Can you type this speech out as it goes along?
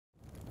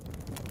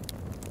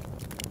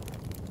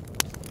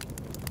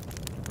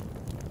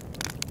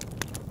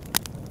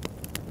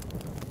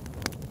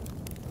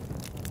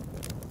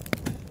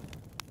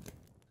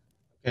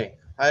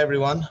Hi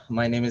everyone,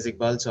 my name is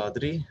Iqbal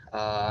Chaudhary.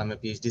 I'm a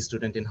PhD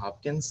student in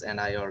Hopkins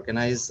and I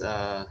organize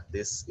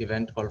this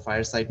event called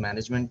Fireside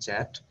Management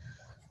Chat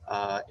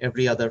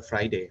every other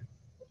Friday.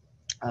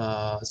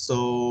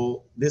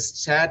 So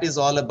this chat is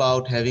all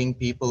about having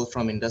people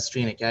from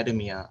industry and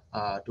academia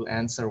to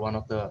answer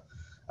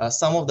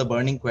some of the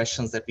burning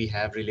questions that we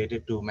have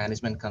related to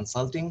management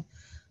consulting.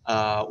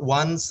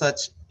 One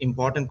such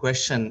important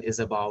question is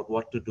about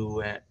what to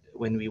do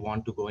when we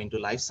want to go into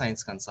life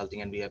science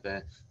consulting, and we have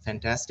a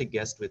fantastic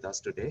guest with us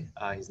today.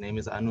 His name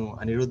is Anu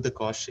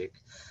Kaushik.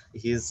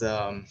 He's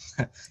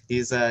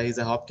he's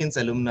a Hopkins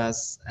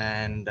alumnus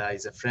and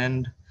he's a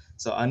friend.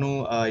 So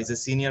Anu is a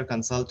senior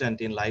consultant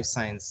in life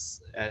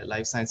sciences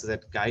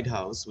at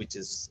Guidehouse, which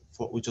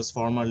was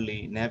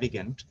formerly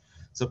Navigant.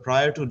 So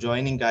prior to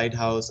joining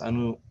Guidehouse,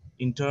 Anu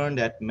interned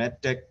at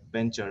MedTech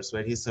Ventures,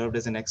 where he served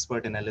as an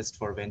expert analyst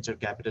for venture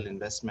capital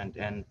investment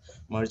and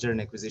merger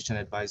and acquisition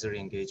advisory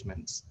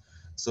engagements.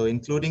 So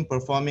including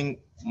performing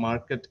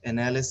market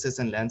analysis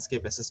and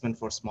landscape assessment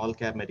for small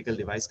cap medical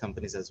device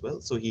companies as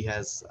well. So he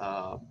has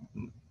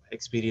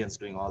experience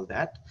doing all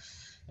that.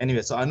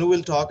 Anyway, so Anu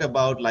will talk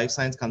about life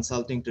science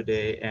consulting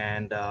today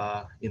and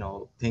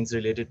things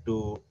related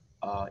to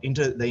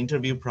the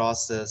interview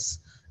process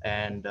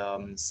and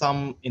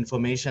some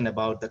information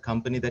about the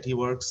company that he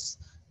works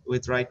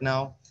with right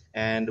now.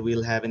 And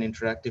we'll have an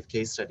interactive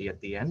case study at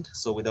the end.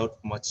 So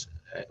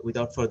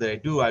without further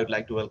ado, I would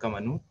like to welcome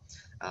Anu.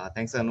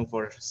 Thanks, Anu,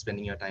 for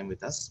spending your time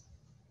with us.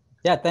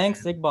 Yeah,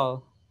 thanks,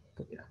 Iqbal.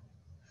 Yeah.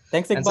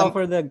 Thanks, Iqbal,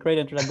 for the great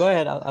intro. Go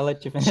ahead, I'll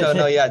let you finish. Sure,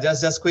 no, yeah,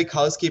 just quick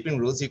housekeeping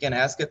rules. You can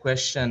ask a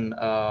question.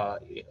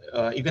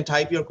 You can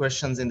type your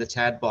questions in the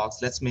chat box.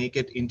 Let's make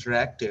it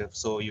interactive.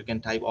 So you can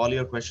type all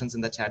your questions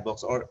in the chat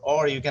box,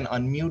 or you can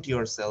unmute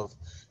yourself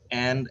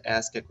and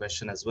ask a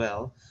question as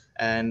well.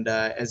 And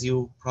as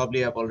you probably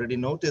have already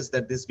noticed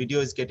that this video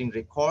is getting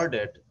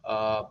recorded.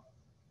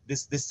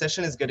 This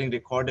session is getting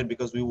recorded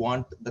because we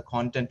want the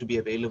content to be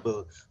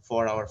available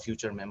for our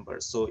future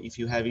members. So if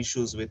you have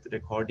issues with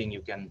recording,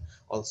 you can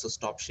also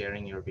stop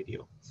sharing your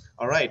video.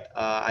 All right,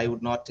 I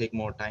would not take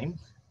more time.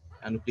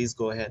 And please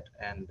go ahead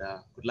and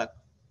good luck.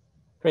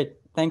 Great,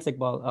 thanks,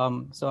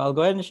 Iqbal. So I'll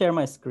go ahead and share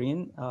my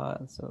screen.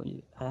 So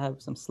I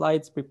have some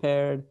slides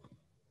prepared.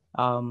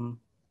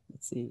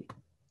 Let's see.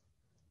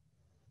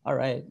 All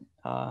right,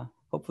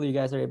 hopefully you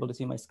guys are able to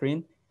see my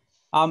screen.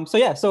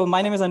 So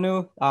my name is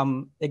Anu.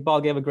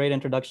 Iqbal gave a great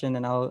introduction,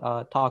 and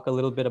I'll talk a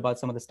little bit about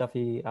some of the stuff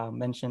he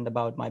mentioned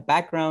about my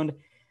background.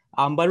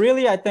 But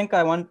really, I think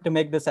I want to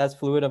make this as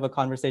fluid of a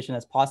conversation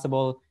as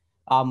possible.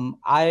 So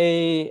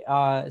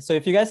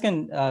if you guys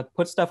can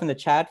put stuff in the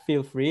chat,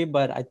 feel free.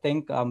 But I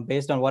think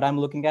based on what I'm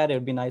looking at, it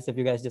would be nice if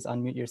you guys just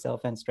unmute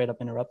yourself and straight up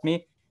interrupt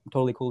me. I'm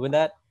totally cool with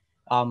that.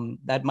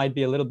 That might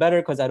be a little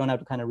better because I don't have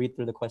to kind of read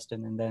through the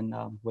question and then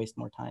waste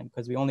more time,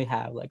 because we only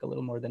have like a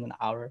little more than an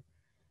hour.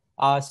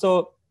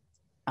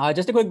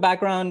 Just a quick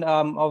background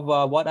of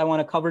what I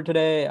want to cover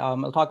today.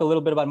 I'll talk a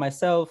little bit about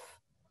myself,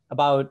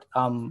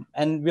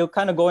 and we'll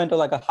kind of go into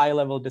like a high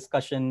level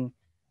discussion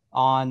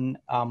on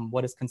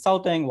what is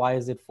consulting, why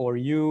is it for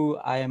you?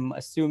 I am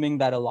assuming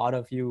that a lot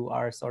of you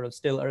are sort of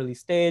still early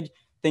stage,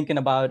 thinking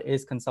about,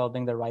 is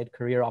consulting the right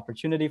career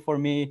opportunity for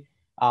me,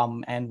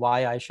 and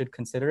why I should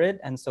consider it.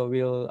 And so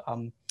we'll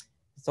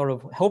sort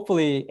of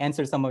hopefully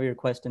answer some of your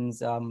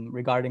questions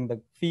regarding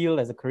the field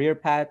as a career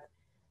path.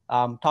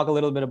 Talk a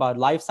little bit about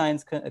life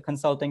science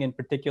consulting in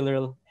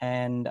particular,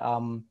 and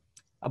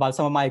about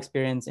some of my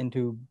experience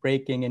into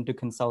breaking into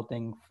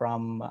consulting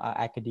from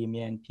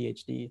academia and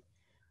PhD.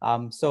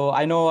 So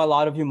I know a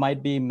lot of you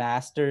might be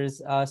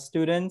master's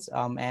students,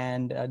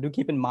 and do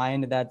keep in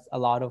mind that a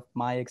lot of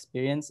my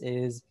experience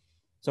is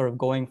sort of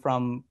going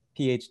from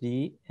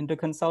PhD into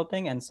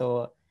consulting. And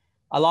so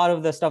a lot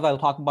of the stuff I'll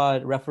talk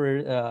about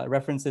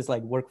references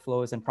like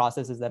workflows and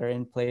processes that are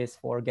in place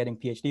for getting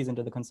PhDs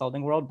into the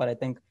consulting world. But I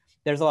think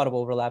there's a lot of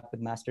overlap with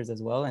masters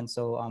as well. And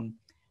so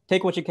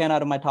take what you can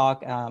out of my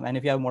talk. And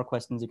if you have more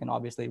questions, you can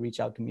obviously reach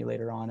out to me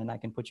later on, and I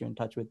can put you in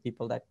touch with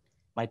people that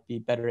might be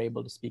better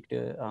able to speak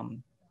to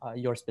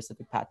your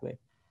specific pathway.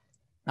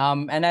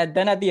 Then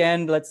at the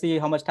end, let's see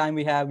how much time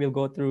we have. We'll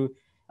go through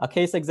a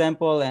case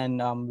example,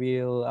 and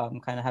we'll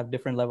kind of have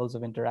different levels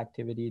of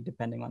interactivity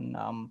depending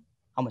on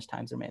how much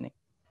time's remaining.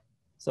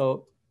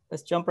 So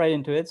let's jump right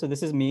into it. So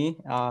this is me.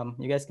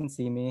 You guys can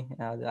see me.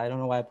 I don't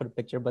know why I put a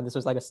picture, but this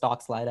was like a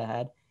stock slide I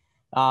had.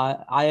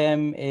 I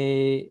am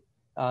a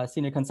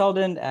senior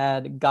consultant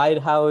at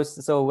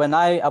Guidehouse. So when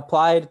I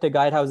applied to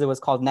Guidehouse, it was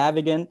called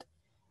Navigant.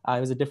 It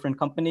was a different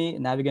company.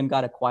 Navigant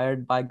got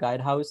acquired by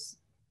Guidehouse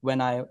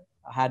when I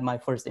had my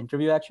first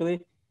interview,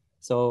 actually.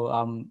 So,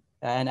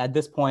 and at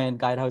this point,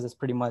 Guidehouse is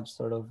pretty much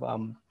sort of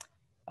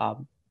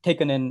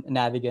taken in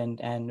Navigant.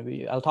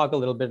 And I'll talk a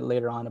little bit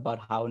later on about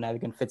how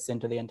Navigant fits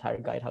into the entire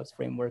Guidehouse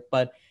framework.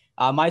 But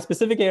my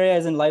specific area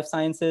is in life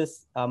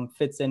sciences,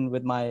 fits in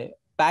with my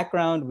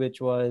background, which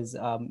was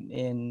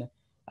in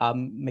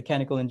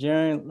mechanical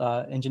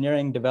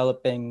engineering,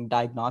 developing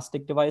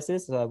diagnostic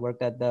devices. So I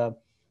worked at the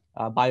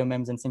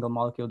Biomems and Single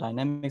Molecule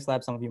Dynamics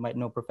lab. Some of you might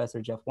know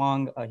Professor Jeff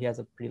Wong. He has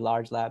a pretty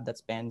large lab that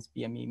spans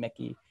BME,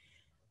 MECI.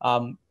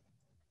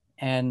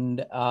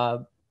 And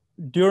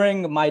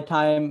during my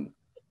time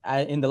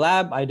in the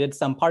lab, I did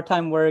some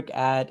part-time work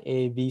at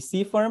a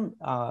VC firm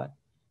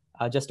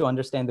just to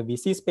understand the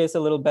VC space a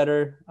little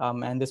better.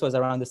 And this was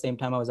around the same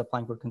time I was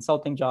applying for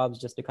consulting jobs,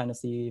 just to kind of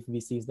see if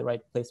VC is the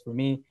right place for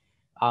me.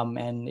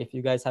 And if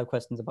you guys have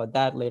questions about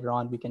that later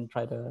on, we can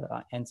try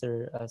to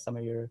answer some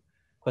of your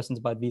questions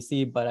about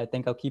VC, but I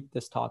think I'll keep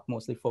this talk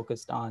mostly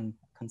focused on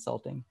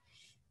consulting.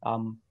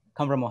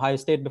 Come from Ohio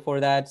State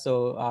before that.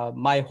 So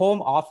my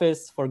home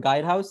office for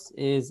Guidehouse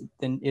is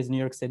New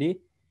York City.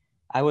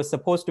 I was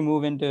supposed to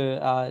move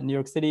into New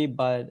York City,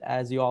 but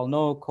as you all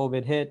know,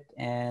 COVID hit,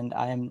 and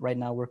I am right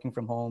now working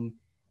from home,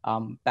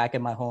 back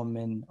at my home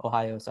in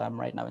Ohio. So I'm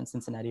right now in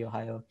Cincinnati,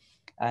 Ohio.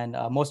 And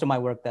most of my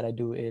work that I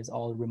do is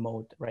all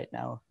remote right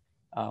now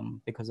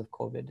because of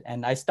COVID.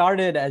 And I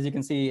started, as you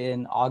can see,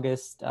 in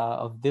August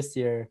of this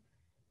year.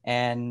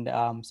 And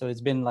so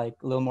it's been like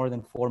a little more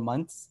than 4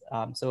 months.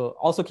 So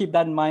also keep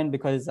that in mind,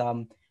 because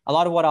a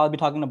lot of what I'll be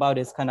talking about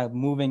is kind of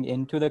moving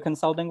into the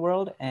consulting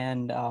world.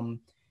 And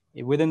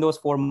within those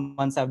 4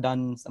 months, I've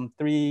done some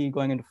 3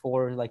 going into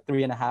 4, like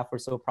 3.5 or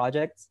so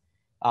projects.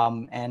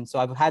 And so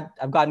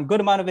I've gotten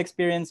good amount of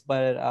experience,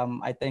 but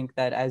I think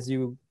that as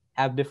you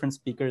have different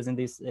speakers in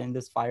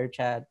this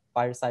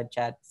fireside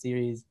chat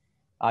series,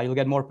 you'll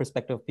get more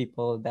perspective of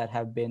people that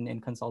have been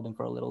in consulting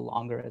for a little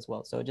longer as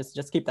well. So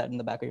just keep that in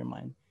the back of your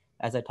mind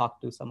as I talk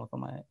to some of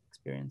my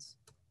experience.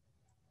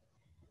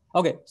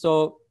 Okay,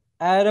 so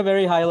at a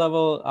very high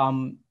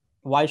level,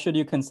 why should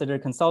you consider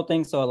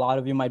consulting? So a lot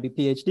of you might be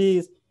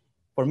PhDs.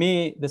 For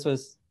me, this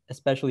was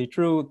especially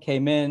true.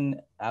 Came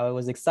in, I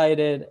was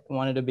excited,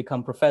 wanted to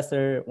become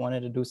professor,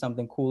 wanted to do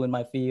something cool in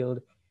my field.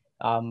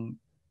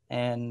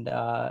 And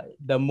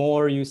the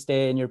more you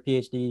stay in your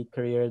PhD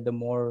career, the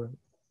more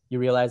you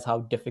realize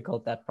how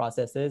difficult that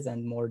process is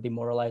and more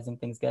demoralizing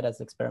things get as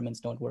experiments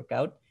don't work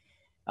out.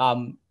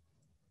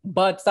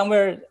 But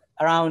somewhere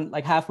around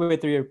like halfway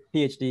through your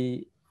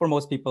PhD, for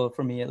most people,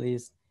 for me at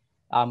least,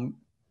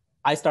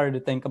 I started to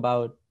think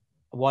about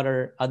what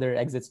are other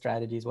exit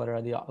strategies, what are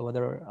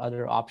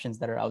other options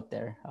that are out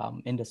there,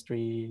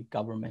 industry,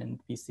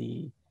 government,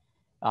 VC,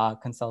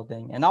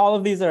 consulting. And all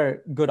of these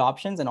are good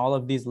options, and all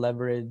of these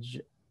leverage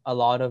a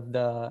lot of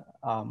the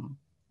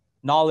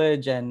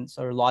knowledge and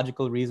sort of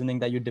logical reasoning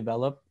that you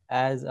develop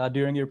as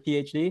during your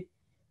PhD.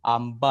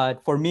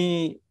 But for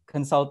me,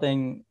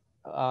 consulting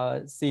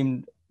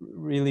seemed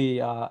really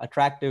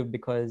attractive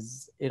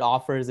because it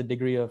offers a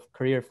degree of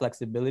career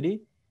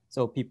flexibility.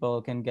 So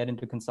people can get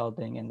into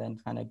consulting and then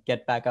kind of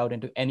get back out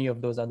into any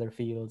of those other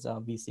fields,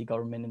 VC,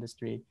 government,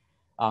 industry.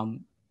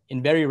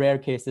 In very rare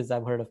cases,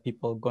 I've heard of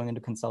people going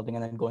into consulting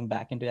and then going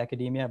back into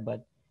academia.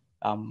 But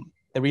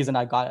the reason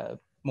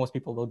most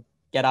people will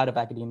get out of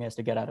academia is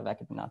to get out of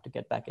academia, not to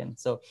get back in.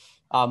 So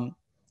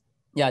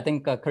yeah, I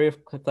think career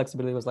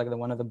flexibility was like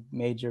one of the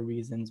major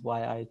reasons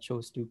why I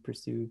chose to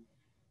pursue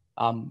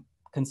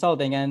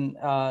consulting. And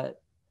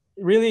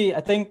really,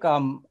 I think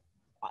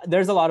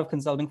there's a lot of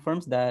consulting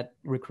firms that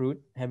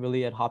recruit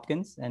heavily at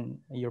Hopkins, and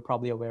you're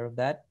probably aware of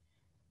that.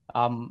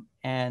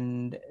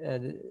 And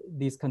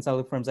these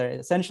consulting firms are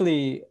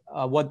essentially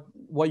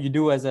what you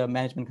do as a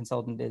management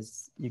consultant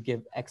is you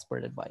give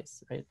expert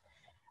advice, right?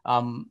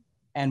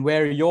 And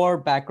where your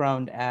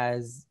background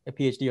as a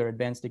PhD or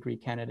advanced degree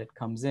candidate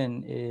comes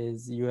in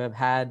is you have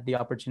had the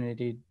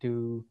opportunity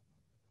to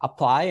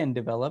apply and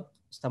develop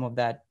some of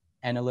that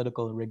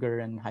analytical rigor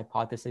and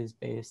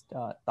hypothesis-based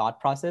thought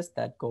process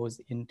that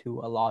goes into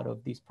a lot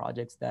of these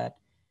projects that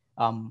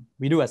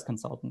we do as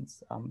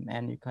consultants.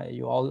 And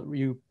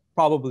you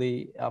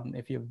probably,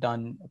 if you've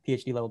done a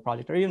PhD level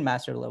project or even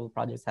master level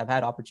projects, have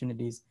had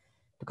opportunities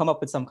to come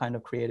up with some kind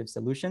of creative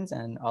solutions.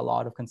 And a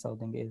lot of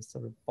consulting is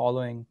sort of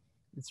following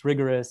this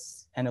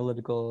rigorous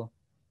analytical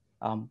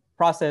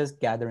process,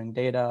 gathering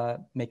data,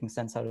 making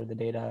sense out of the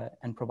data,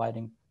 and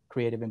providing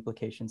creative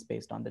implications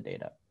based on the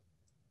data.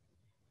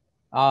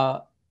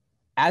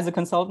 As a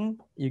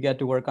consultant, you get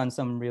to work on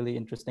some really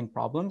interesting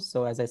problems.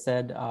 So as I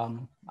said,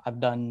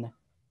 I've done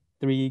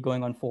 3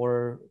 going on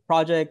 4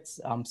 projects.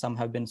 Some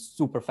have been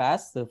super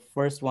fast. The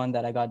first one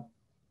that I got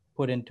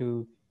put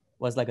into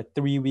was like a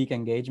 3-week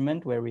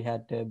engagement where we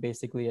had to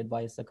basically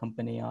advise a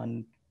company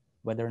on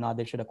whether or not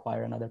they should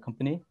acquire another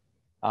company,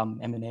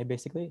 M&A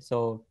basically.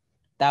 So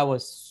that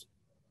was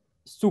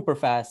super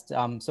fast.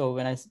 So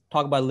when I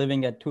talk about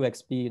living at 2x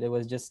speed, it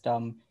was just,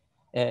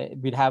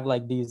 we'd have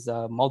like these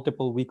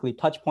multiple weekly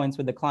touch points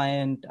with the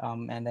client.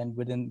 And then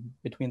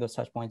between those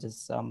touch points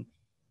is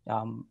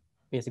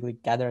basically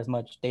gather as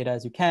much data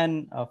as you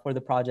can for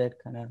the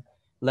project, kind of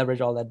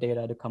leverage all that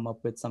data to come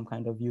up with some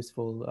kind of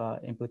useful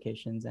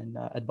implications and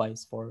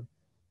advice for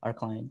our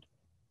client.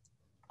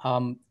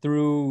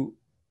 Through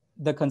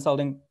the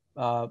consulting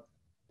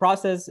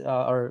process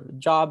or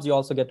jobs, you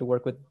also get to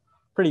work with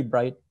pretty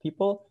bright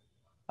people.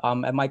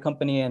 At my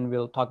company, and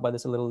we'll talk about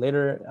this a little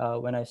later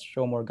when I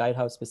show more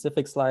Guidehouse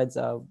specific slides,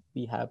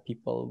 we have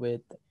people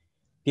with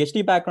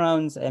PhD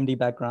backgrounds, MD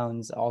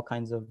backgrounds, all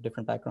kinds of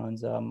different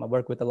backgrounds. I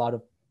work with a lot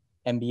of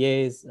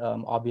MBAs,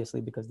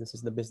 obviously, because this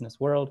is the business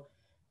world.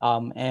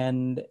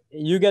 And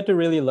you get to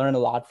really learn a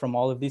lot from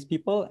all of these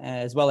people,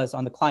 as well as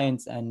on the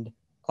client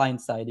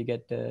side, you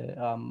get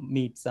to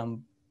meet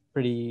some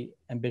pretty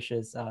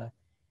ambitious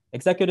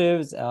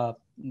executives,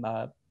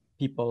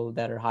 people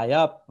that are high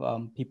up,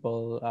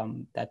 people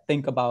that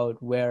think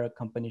about where a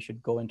company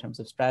should go in terms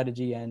of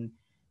strategy. And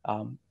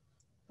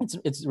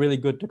it's really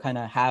good to kind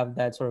of have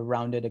that sort of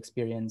rounded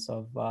experience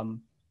of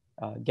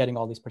getting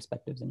all these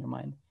perspectives in your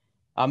mind.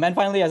 And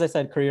finally, as I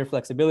said, career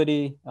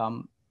flexibility.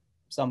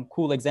 Some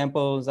cool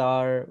examples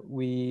are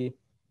with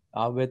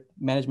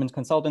management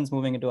consultants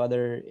moving into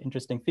other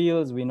interesting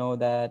fields, we know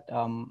that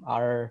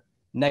our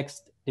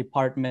next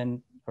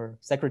department or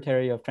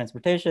Secretary of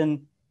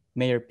Transportation,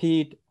 Mayor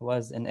Pete,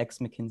 was an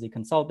ex-McKinsey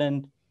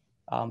consultant.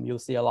 You'll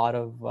see a lot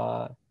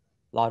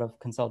of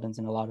consultants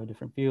in a lot of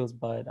different fields,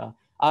 but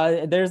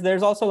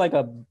there's also like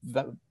a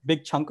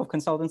big chunk of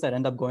consultants that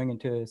end up going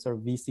into sort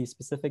of VC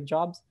specific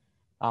jobs.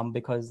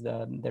 Because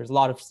there's a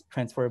lot of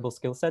transferable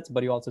skill sets,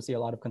 but you also see a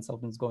lot of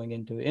consultants going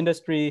into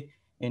industry,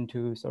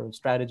 into sort of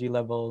strategy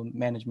level,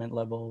 management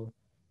level,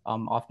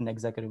 often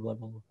executive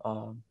level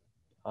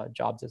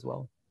jobs as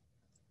well.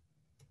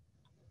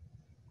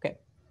 Okay,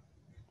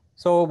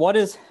 so what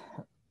is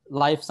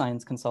life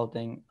science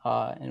consulting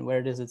and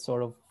where does it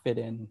sort of fit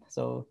in?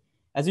 So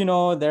as you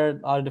know, there are a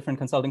lot of different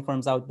consulting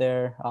firms out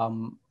there, a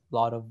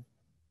lot of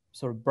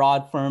sort of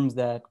broad firms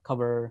that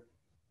cover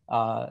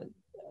a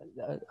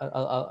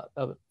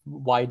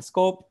wide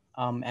scope.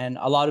 And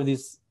a lot of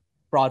these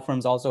broad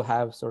firms also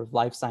have sort of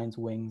life science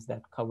wings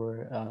that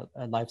cover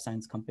life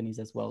science companies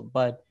as well.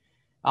 But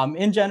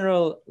in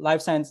general,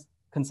 life science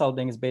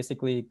consulting is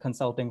basically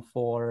consulting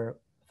for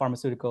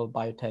pharmaceutical,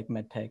 biotech,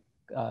 medtech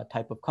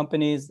type of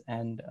companies,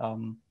 and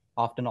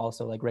often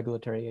also like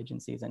regulatory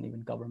agencies and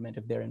even government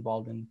if they're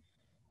involved in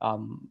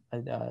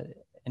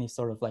any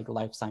sort of like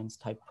life science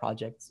type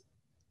projects.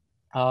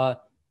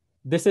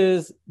 This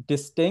is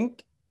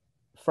distinct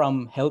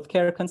from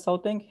healthcare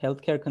consulting.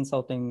 Healthcare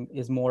consulting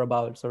is more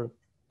about sort of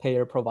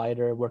payer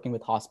provider working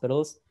with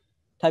hospitals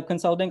type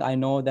consulting. I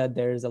know that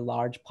there's a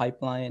large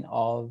pipeline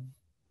of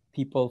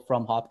people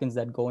from Hopkins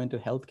that go into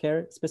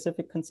healthcare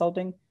specific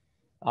consulting.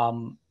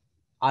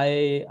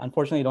 I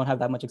unfortunately don't have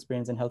that much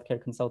experience in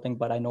healthcare consulting,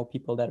 but I know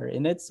people that are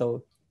in it.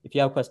 So if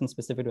you have questions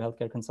specific to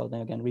healthcare consulting,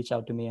 again, reach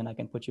out to me and I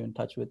can put you in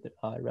touch with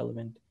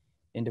relevant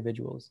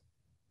individuals.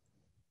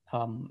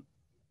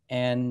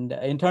 And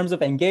in terms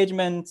of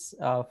engagements,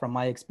 from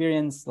my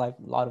experience, like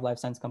a lot of life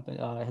science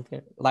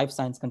healthcare life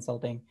science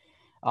consulting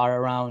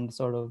are around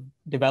sort of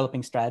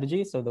developing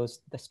strategy. So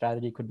the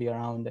strategy could be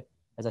around,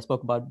 as I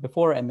spoke about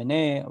before,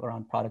 M&A,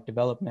 around product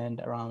development,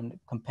 around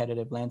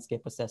competitive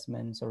landscape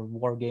assessments or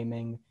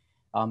wargaming.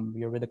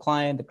 You're with a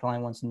client, the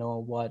client wants to know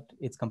what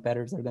its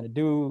competitors are going to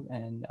do,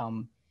 and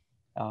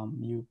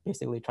you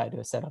basically try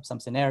to set up some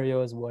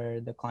scenarios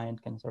where the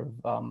client can sort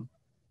of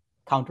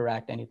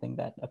counteract anything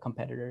that a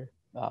competitor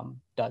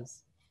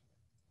does.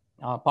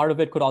 Part of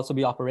it could also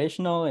be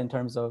operational in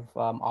terms of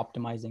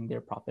optimizing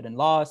their profit and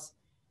loss.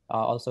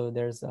 Also,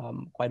 there's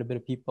quite a bit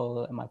of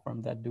people in my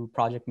firm that do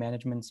project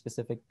management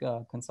specific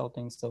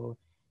consulting. So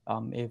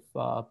if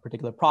a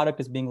particular product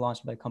is being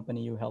launched by a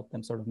company, you help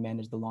them sort of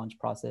manage the launch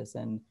process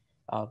and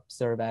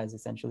serve as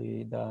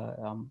essentially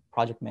the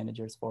project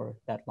managers for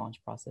that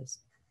launch process.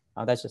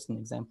 That's just an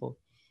example.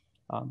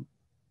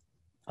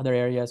 Other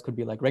areas could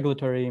be like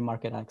regulatory,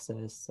 market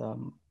access,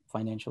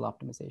 financial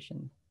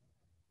optimization.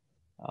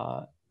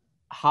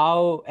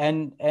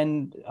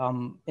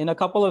 In a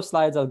couple of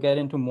slides, I'll get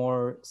into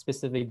more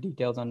specific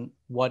details on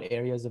what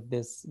areas of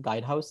this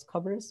Guidehouse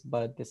covers,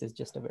 but this is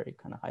just a very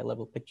kind of high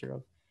level picture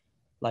of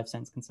life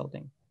science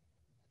consulting.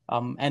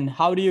 And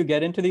how do you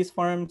get into these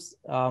firms?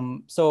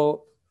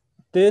 So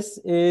this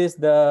is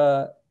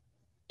the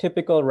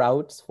typical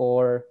routes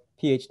for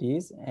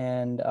PhDs,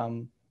 and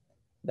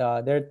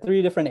there are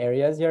three different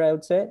areas here, I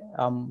would say.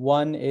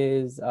 One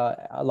is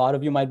a lot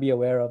of you might be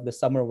aware of the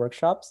summer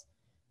workshops.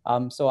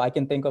 So I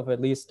can think of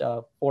at least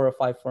 4 or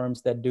 5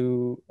 firms that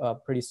do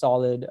pretty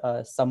solid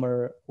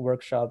summer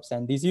workshops.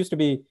 And these used to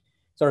be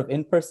sort of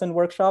in-person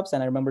workshops.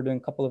 And I remember doing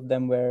a couple of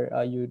them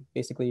where you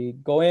basically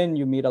go in,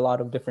 you meet a lot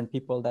of different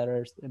people that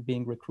are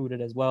being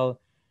recruited as well,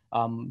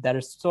 that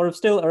are sort of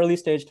still early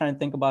stage trying to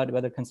think about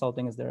whether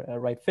consulting is the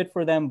right fit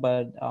for them,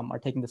 but are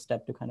taking the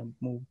step to kind of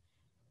move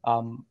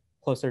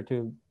closer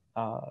to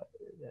kind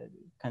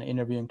of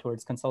interviewing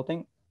towards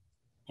consulting.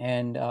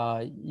 And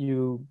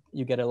you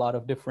get a lot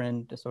of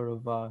different sort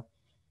of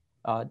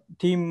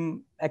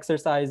team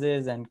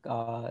exercises and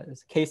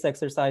case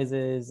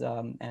exercises.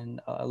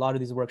 And a lot of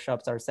these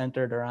workshops are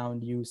centered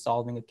around you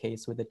solving a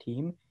case with a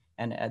team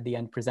and at the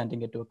end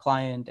presenting it to a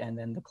client, and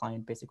then the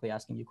client basically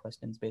asking you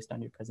questions based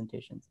on your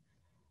presentations.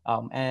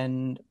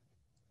 And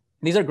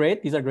these are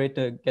great. These are great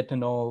to get to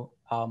know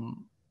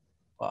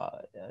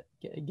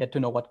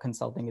what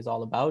consulting is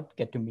all about,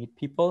 get to meet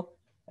people,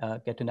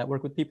 get to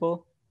network with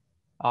people.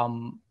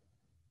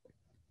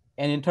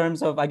 And in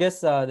terms of, I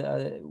guess,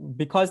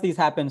 because these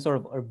happen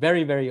sort of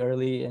very, very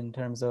early in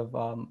terms of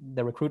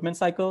the recruitment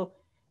cycle,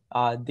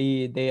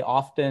 they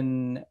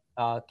often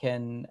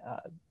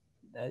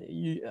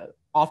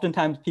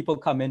oftentimes people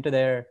come into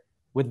there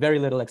with very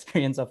little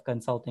experience of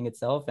consulting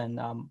itself and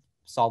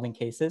solving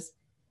cases.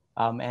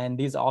 And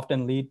these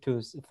often lead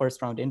to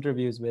first round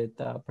interviews with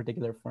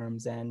particular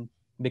firms. And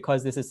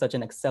because this is such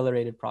an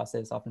accelerated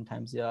process,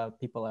 oftentimes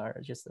people are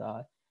just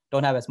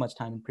don't have as much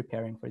time in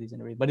preparing for these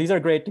interviews. But these are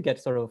great to get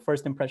sort of a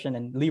first impression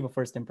and leave a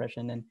first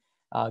impression and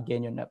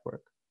gain your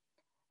network.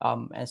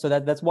 And so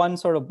that's one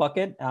sort of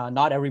bucket.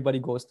 Not everybody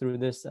goes through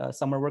this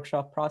summer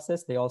workshop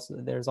process.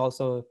 There's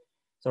also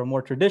sort of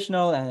more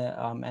traditional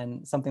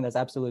and something that's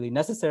absolutely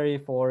necessary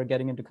for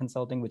getting into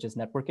consulting, which is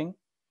networking.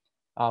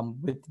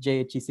 With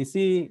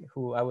JHGCC,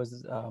 who I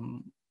was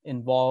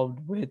involved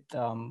with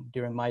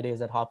during my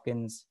days at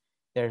Hopkins,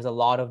 there's a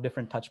lot of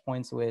different touch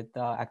points with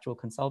actual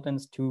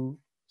consultants to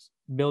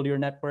build your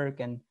network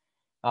and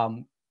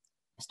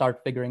start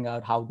figuring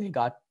out how they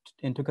got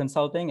into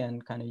consulting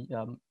and kind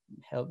of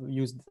help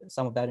use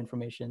some of that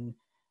information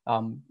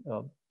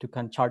to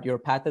kind of chart your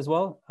path as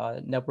well.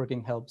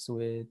 Networking helps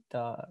with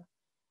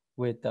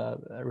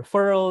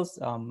referrals,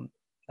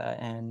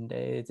 and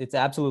it's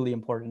absolutely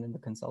important in the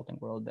consulting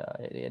world.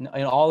 In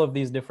all of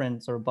these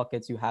different sort of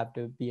buckets, you have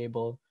to be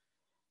able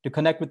to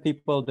connect with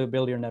people to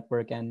build your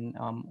network, and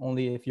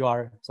only if you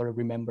are sort of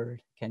remembered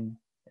can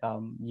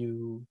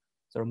you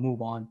sort of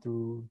move on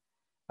through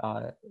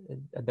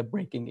the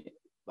breaking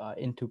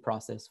into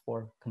process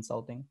for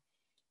consulting.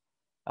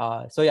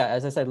 So yeah,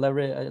 as I said,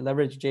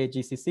 leverage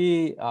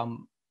JHGCC,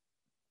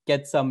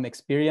 get some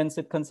experience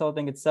at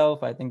consulting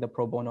itself. I think the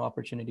pro bono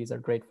opportunities are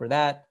great for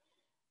that.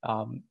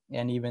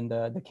 And even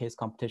the case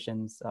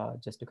competitions,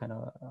 just to kind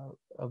of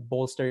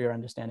bolster your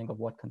understanding of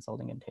what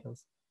consulting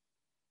entails.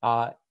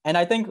 And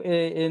I think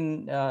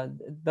in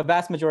the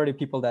vast majority of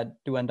people that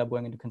do end up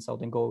going into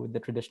consulting go with the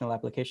traditional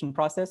application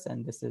process.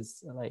 And this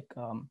is like,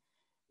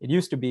 it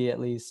used to be at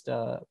least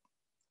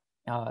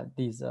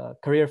these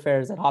career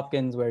fairs at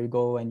Hopkins where you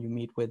go and you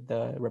meet with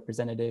the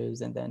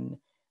representatives and then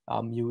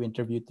you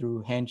interview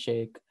through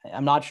handshake.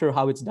 I'm not sure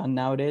how it's done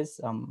nowadays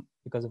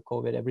because of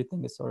COVID,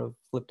 everything is sort of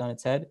flipped on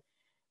its head.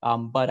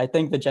 But I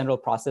think the general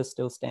process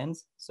still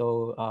stands.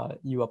 So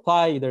you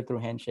apply either through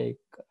handshake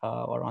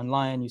or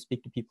online, you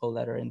speak to people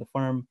that are in the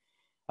firm,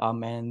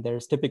 and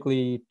there's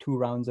typically 2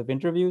 rounds of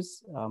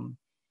interviews.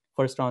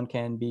 First round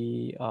can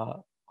be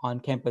on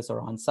campus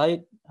or on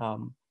site.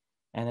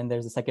 And then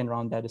there's a second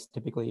round that is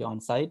typically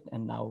on site.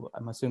 And now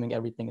I'm assuming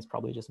everything is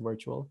probably just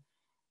virtual.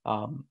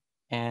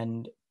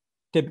 And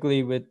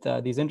typically with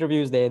these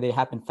interviews, they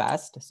happen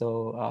fast.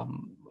 So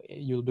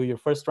you'll do your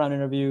first round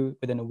interview.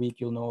 Within a week,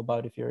 you'll know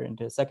about if you're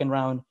into the second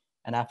round.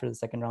 And after the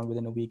second round,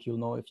 within a week, you'll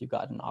know if you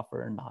got an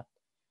offer or not.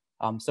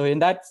 So in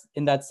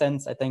that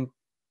sense, I think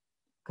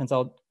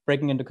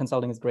breaking into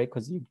consulting is great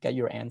because you get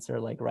your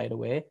answer like right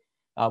away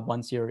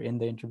once you're in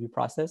the interview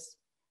process.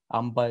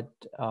 But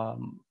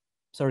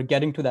sort of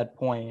getting to that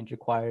point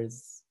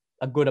requires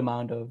a good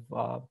amount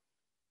of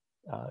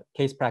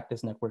case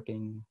practice,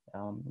 networking,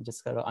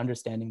 just kind of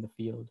understanding the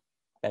field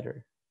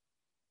better.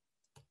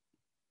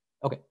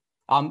 Okay,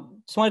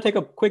 just want to take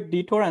a quick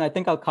detour, and I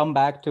think I'll come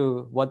back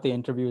to what the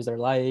interviews are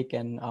like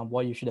and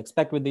what you should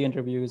expect with the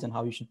interviews and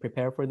how you should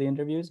prepare for the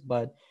interviews.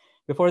 But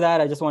before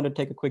that, I just wanted to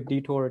take a quick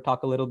detour,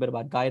 talk a little bit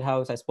about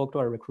Guidehouse. I spoke to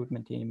our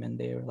recruitment team, and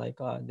they were like,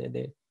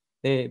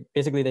 they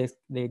basically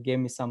they gave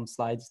me some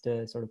slides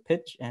to sort of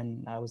pitch,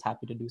 and I was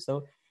happy to do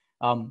so.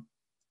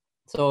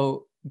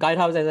 So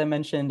Guidehouse, as I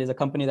mentioned, is a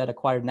company that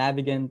acquired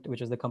Navigant,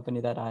 which is the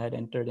company that I had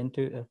entered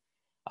into.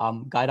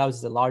 Guidehouse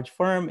is a large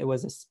firm. It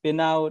was a spin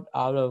out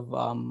of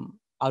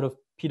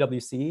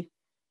PwC,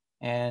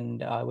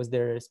 and it was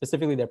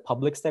specifically their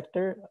public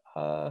sector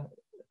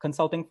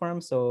consulting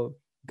firm. So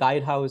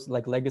Guidehouse,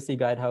 like legacy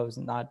Guidehouse,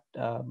 not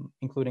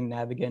including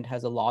Navigant,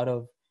 has a lot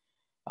of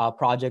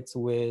projects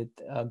with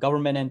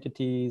government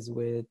entities,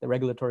 with the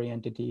regulatory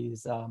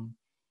entities,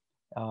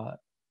 not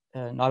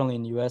only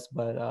in the US,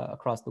 but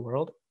across the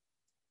world.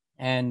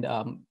 And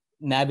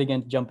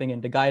Navigant jumping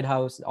into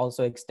Guidehouse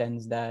also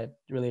extends that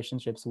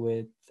relationships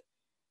with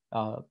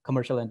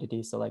commercial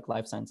entities, so like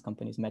life science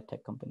companies, med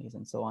tech companies,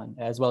 and so on,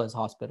 as well as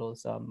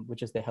hospitals,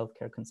 which is the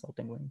healthcare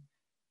consulting wing.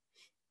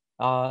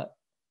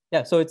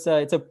 Yeah, so it's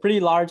a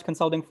pretty large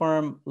consulting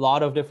firm, a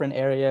lot of different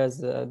areas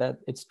that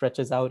it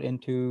stretches out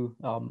into,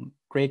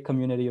 great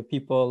community of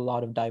people, a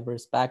lot of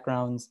diverse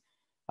backgrounds.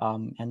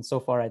 And so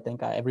far, I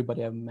think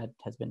everybody I've met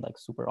has been like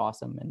super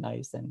awesome and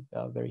nice and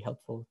very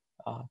helpful.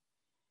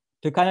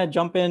 To kind of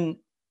jump in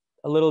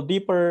a little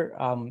deeper,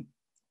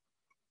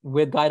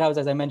 with Guidehouse,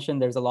 as I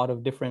mentioned, there's a lot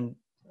of different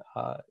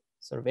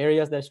sort of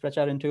areas that stretch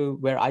out into.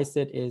 Where I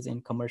sit is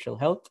in commercial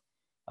health,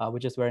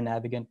 which is where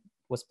Navigant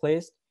was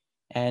placed.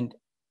 And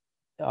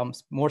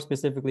more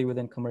specifically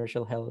within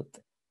commercial health,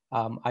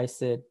 I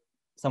sit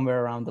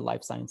somewhere around the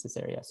life sciences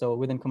area. So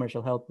within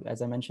commercial health,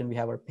 as I mentioned, we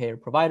have our payer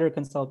provider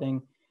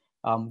consulting.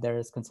 There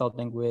is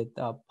consulting with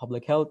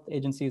public health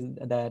agencies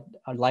that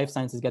life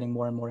science is getting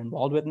more and more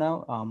involved with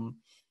now.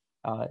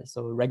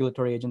 So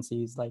regulatory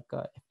agencies like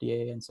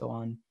FDA and so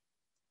on.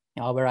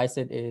 Where I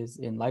sit is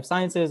in life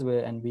sciences,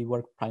 and we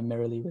work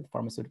primarily with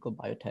pharmaceutical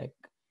biotech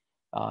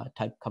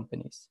type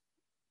companies.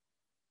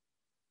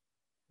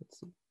 Let's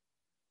see.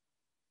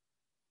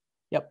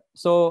 Yep.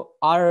 So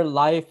our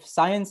life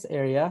science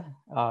area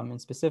in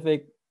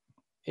specific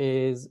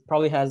is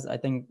probably has, I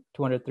think,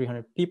 200,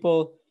 300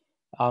 people.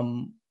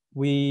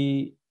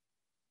 We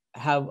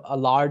have a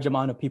large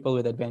amount of people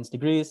with advanced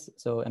degrees,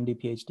 so MD,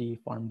 PhD,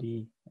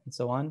 PharmD, and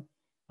so on,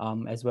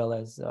 as well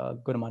as a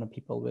good amount of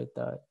people with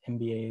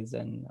MBAs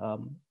and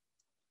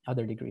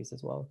other degrees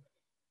as well.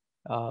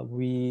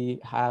 We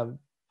have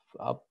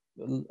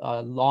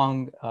a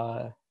long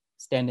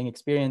standing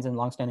experience and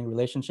long-standing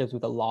relationships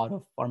with a lot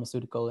of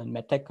pharmaceutical and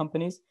medtech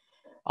companies.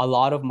 A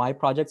lot of my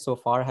projects so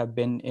far have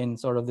been in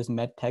sort of this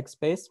medtech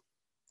space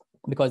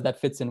because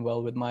that fits in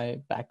well with my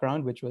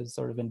background, which was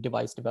sort of in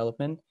device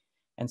development.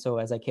 And so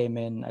as I came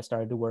in, I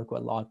started to work a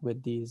lot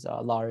with these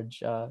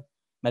large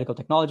medical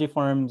technology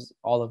firms,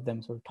 all of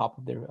them sort of top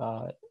of their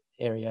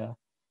area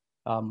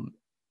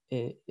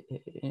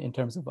in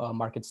terms of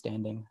market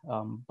standing.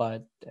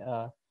 But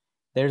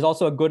there's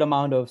also a good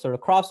amount of sort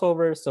of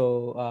crossover.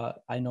 So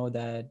I know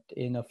that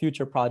in a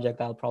future project,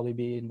 I'll probably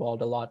be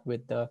involved a lot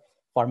with the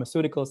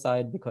pharmaceutical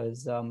side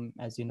because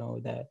as you know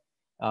that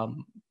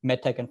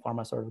medtech and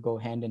pharma sort of go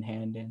hand in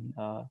hand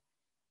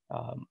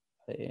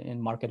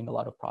in marketing a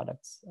lot of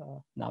products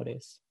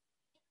nowadays.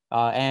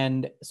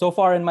 And so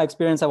far in my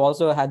experience, I've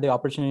also had the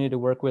opportunity to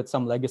work with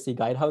some legacy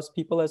Guidehouse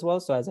people as well.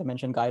 So as I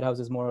mentioned, Guidehouse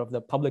is more of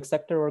the public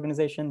sector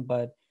organization,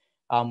 but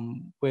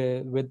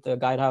with the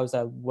Guidehouse,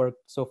 I've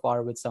worked so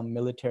far with some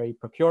military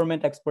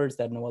procurement experts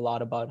that know a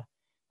lot about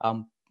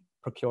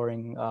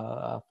procuring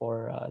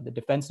for the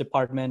Defense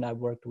Department. I've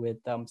worked with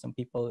some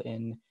people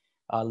in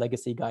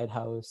legacy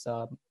Guidehouse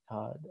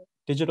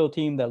digital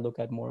team that look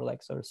at more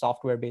like sort of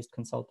software-based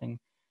consulting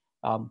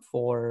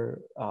for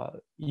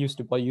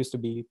what used to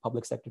be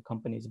public sector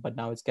companies, but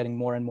now it's getting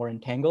more and more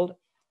entangled,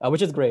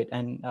 which is great.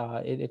 And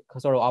it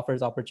sort of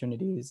offers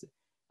opportunities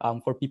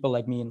for people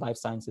like me in life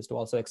sciences to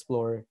also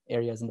explore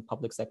areas in the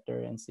public sector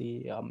and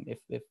see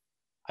if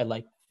I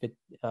like fit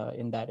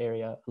in that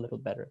area a little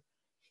better.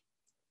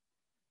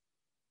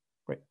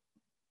 Great.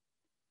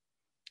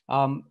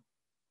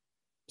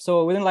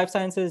 So within life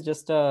sciences,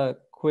 just a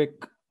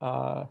quick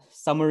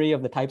summary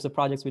of the types of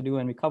projects we do.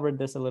 And we covered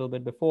this a little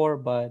bit before,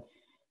 but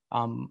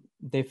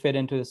they fit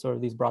into sort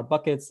of these broad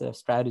buckets: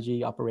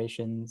 strategy,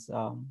 operations,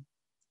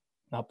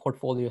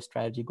 portfolio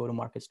strategy,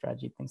 go-to-market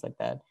strategy, things like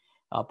that,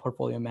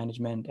 portfolio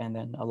management, and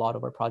then a lot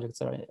of our projects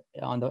are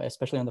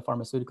especially on the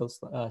pharmaceutical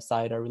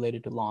side, are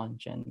related to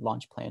launch and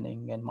launch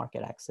planning and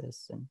market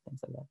access and things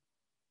like that.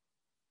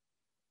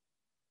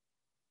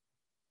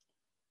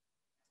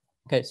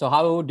 Okay, so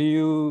how do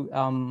you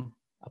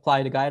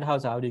apply to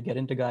Guidehouse? How do you get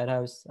into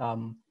Guidehouse?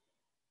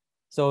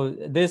 So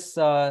this,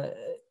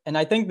 and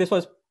I think this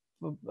was.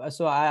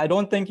 So I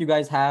don't think you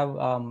guys have,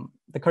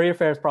 the career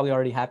fair has probably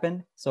already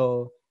happened.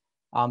 So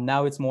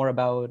now it's more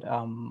about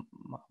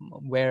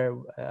where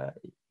you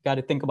got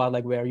to think about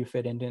like where you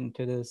fit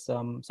into this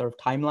sort of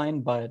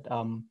timeline. But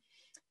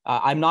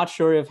I'm not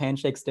sure if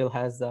Handshake still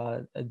has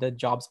the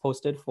jobs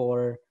posted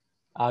for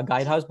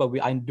Guidehouse, but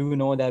I do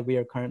know that we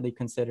are currently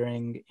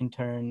considering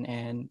intern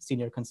and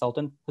senior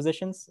consultant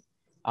positions.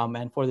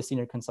 And for the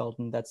senior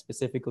consultant, that's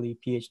specifically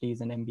PhDs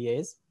and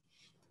MBAs.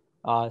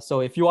 So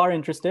if you are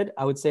interested,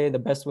 I would say the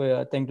best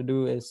thing to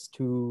do is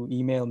to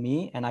email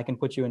me, and I can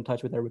put you in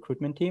touch with our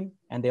recruitment team,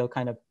 and they'll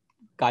kind of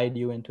guide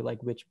you into like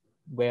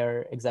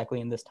where exactly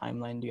in this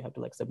timeline do you have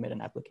to like submit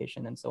an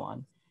application and so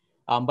on.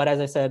 But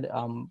as I said,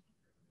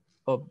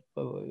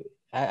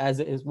 as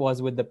it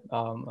was with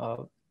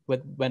the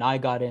when I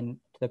got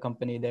into the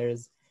company,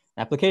 there's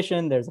an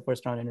application, there's a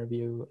first round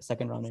interview, a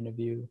second round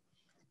interview,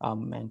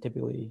 and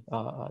typically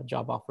a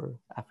job offer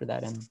after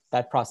that. And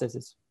that process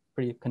is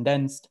pretty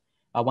condensed.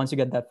 Once you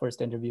get that first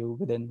interview,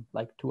 within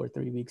like 2 or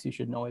 3 weeks, you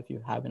should know if you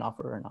have an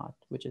offer or not,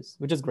 which is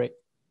great.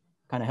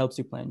 Kind of helps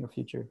you plan your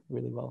future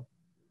really well.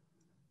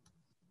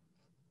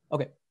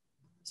 Okay,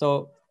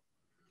 so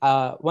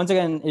once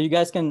again, you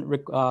guys can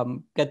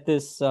get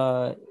this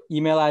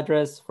email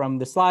address from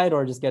the slide,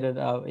 or just get it.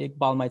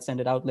 Iqbal might send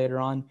it out later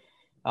on,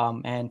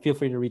 and feel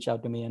free to reach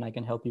out to me, and I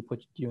can help you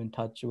put you in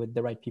touch with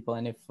the right people.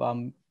 And if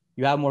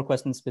you have more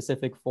questions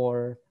specific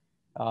for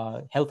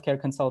healthcare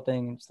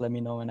consulting, just let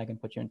me know and I can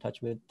put you in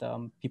touch with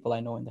people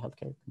I know in the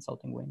healthcare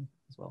consulting wing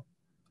as well.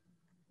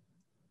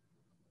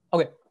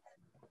 Okay.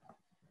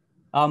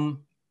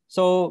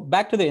 So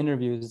back to the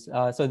interviews.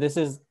 So this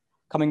is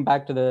coming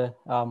back to the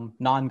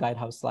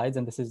non-Guidehouse slides,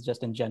 and this is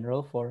just in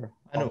general for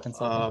all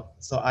consulting.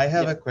 So I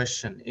have a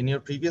question. In your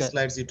previous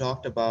slides, you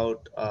talked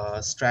about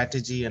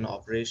strategy and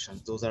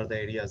operations. Those are the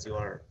areas you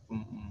are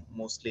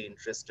mostly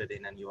interested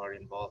in and you are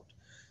involved.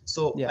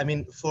 So, I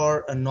mean,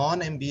 for a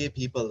non-MBA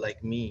people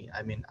like me,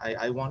 I mean,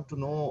 I want to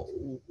know,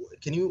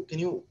 can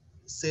you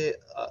say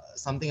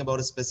something about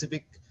a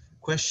specific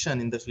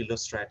question in the field of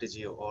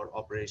strategy or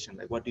operation?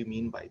 Like, what do you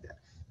mean by that?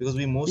 Because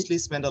we mostly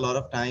spend a lot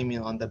of time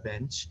on the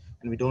bench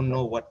and we don't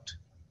know what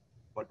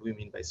what do we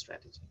mean by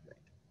strategy, right?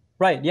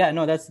 Right. Yeah.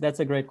 No, that's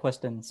a great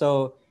question.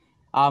 So,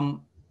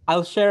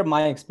 I'll share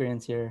my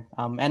experience here.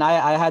 And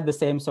I had the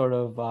same sort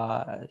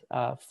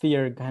of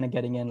fear kind of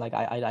getting in. Like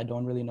I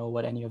don't really know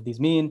what any of these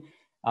mean.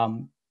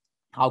 Um,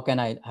 how can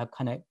I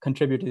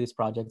contribute to these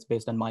projects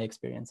based on my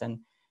experience? And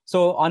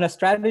so on a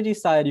strategy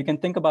side, you can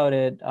think about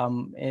it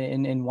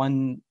in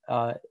one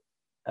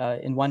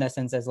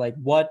essence as like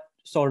what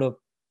sort of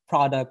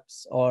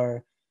products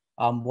or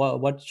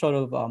what sort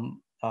of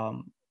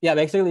yeah,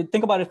 basically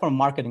think about it from a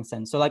marketing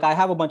sense. So like I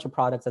have a bunch of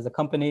products as a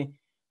company.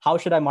 How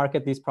should I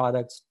market these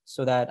products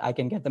so that I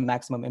can get the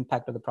maximum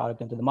impact of the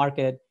product into the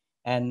market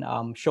and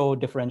show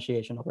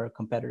differentiation over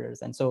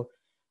competitors? And so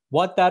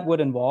what that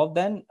would involve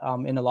then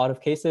in a lot of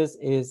cases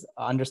is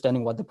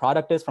understanding what the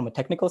product is from a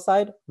technical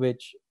side,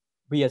 which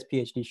we as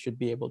PhDs should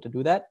be able to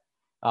do that.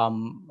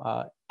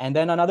 And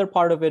then another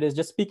part of it is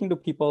just speaking to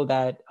people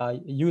that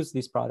use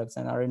these products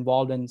and are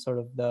involved in sort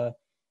of the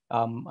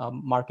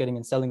marketing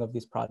and selling of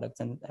these products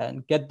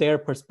and get their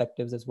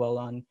perspectives as well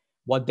on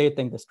what they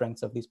think the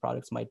strengths of these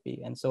products might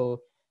be. And so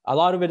a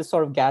lot of it is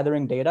sort of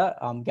gathering data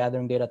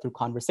through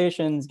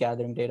conversations,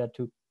 gathering data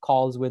to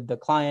calls with the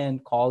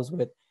client, calls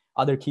with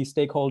other key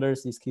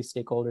stakeholders. These key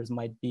stakeholders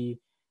might be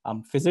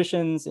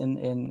physicians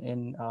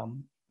in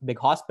big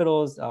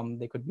hospitals.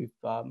 They could be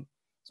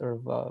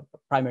sort of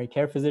primary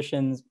care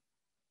physicians,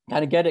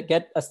 kind of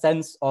get a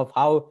sense of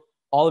how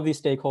all of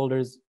these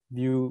stakeholders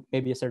view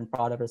maybe a certain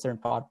product or a certain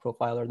product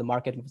profile or the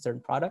marketing of a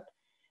certain product,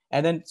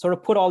 and then sort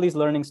of put all these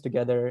learnings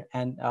together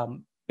and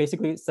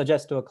basically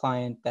suggest to a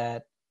client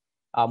that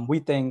we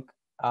think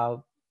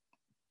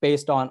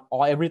based on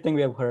everything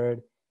we have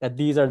heard that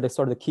these are the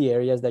sort of the key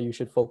areas that you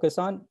should focus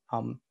on,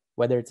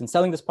 whether it's in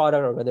selling this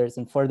product or whether it's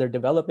in further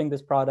developing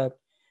this product.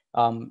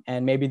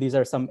 And maybe these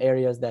are some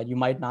areas that you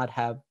might not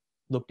have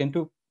looked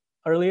into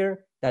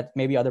earlier that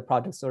maybe other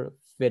projects sort of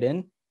fit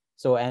in.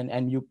 So,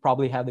 and you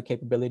probably have the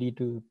capability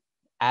to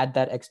add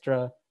that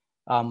extra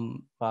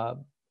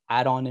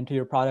add-on into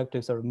your product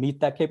to sort of meet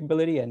that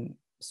capability and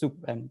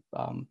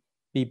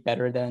be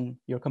better than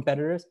your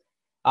competitors.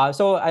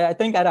 So I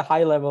think at a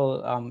high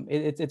level,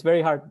 it's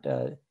very hard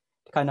to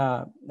kind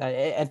of,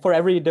 and for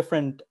every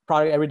different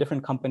product, every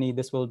different company,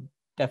 this will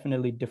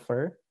definitely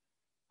differ.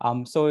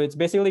 So it's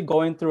basically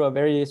going through a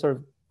very sort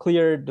of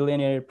clear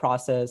delineated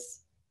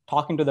process,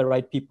 talking to the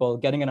right people,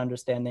 getting an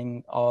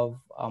understanding of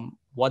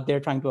what they're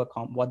trying to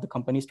accomplish, what the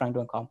company's trying to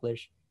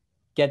accomplish,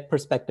 get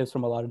perspectives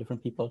from a lot of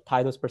different people,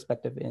 tie those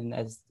perspectives in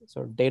as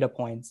sort of data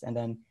points, and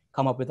then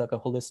come up with like a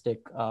holistic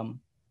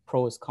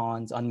pros,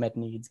 cons, unmet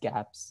needs,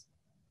 gaps.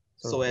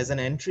 So as an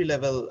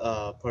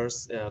entry-level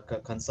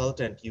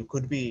consultant, you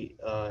could be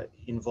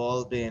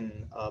involved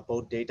in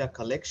both data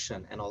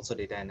collection and also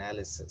data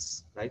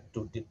analysis, right,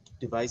 to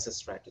devise a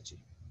strategy.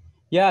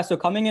 Yeah, so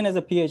coming in as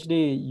a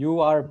PhD, you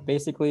are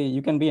basically,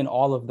 you can be in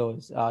all of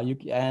those.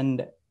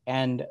 And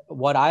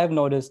what I've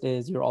noticed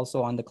is you're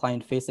also on the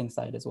client-facing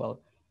side as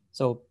well.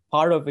 So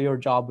part of your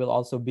job will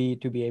also be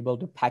to be able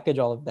to package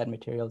all of that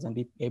materials and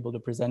be able to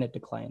present it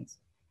to clients.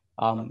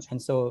 And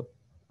so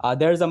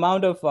there's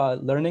amount of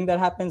learning that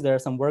happens. There are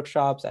some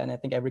workshops, and I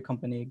think every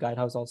company,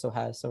 Guidehouse also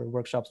has sort of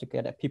workshops to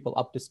get people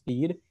up to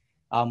speed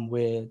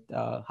with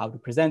how to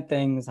present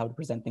things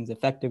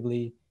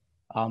effectively.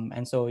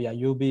 And so, yeah,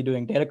 you'll be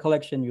doing data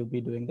collection, you'll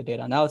be doing the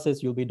data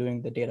analysis, you'll be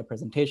doing the data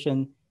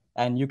presentation,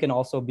 and you can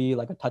also be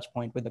like a touch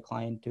point with the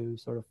client to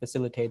sort of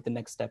facilitate the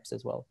next steps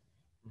as well.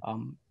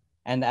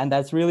 And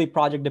that's really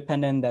project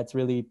dependent, that's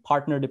really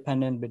partner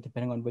dependent, but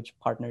depending on which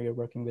partner you're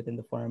working with in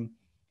the firm.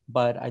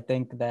 But I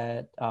think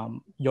that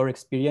your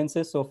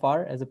experiences so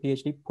far as a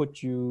PhD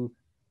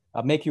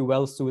make you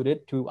well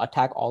suited to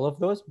attack all of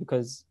those,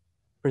 because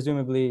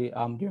presumably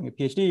during a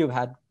PhD, you've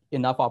had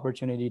enough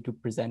opportunity to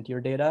present your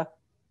data.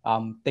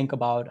 Think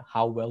about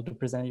how well to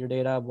present your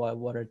data.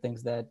 What are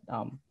things that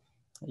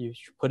you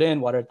should put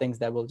in? What are things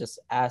that will just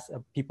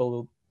people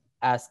will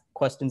ask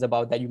questions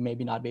about that you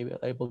maybe not be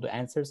able to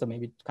answer? So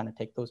maybe kind of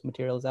take those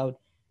materials out.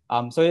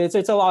 So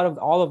it's a lot of,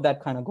 all of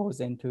that kind of goes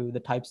into the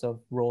types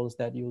of roles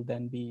that you'll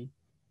then be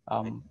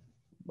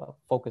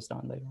focused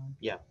on later on.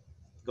 Yeah,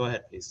 go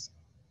ahead, please.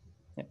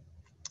 Yeah,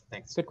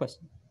 thanks. Good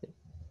question. Yeah.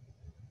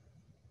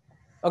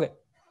 Okay,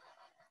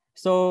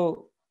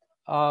 so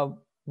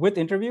with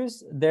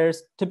interviews,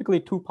 there's typically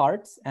two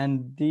parts,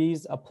 and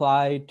these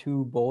apply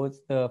to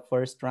both the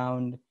first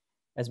round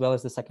as well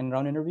as the second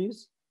round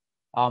interviews.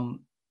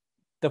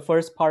 The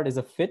first part is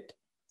a fit.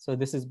 So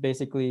this is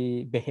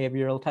basically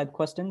behavioral type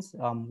questions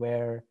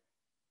where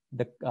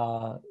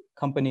the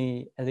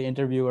company, the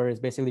interviewer,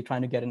 is basically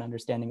trying to get an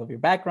understanding of your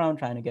background,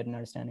 trying to get an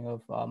understanding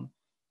of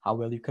how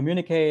well you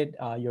communicate,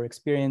 your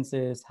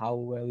experiences, how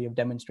well you've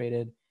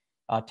demonstrated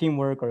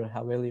teamwork, or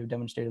how well you've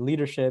demonstrated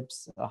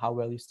leaderships, how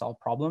well you solve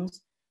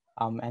problems.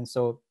 And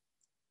so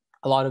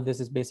a lot of this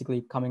is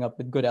basically coming up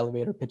with good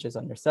elevator pitches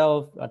on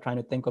yourself, trying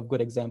to think of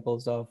good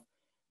examples of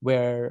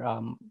where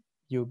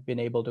you've been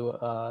able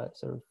to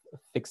sort of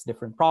fix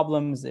different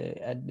problems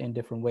in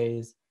different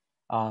ways,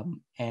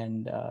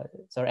 and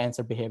sort of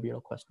answer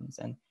behavioral questions.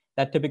 And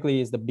that typically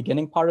is the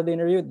beginning part of the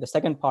interview. The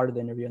second part of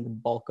the interview and the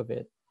bulk of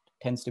it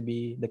tends to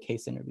be the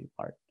case interview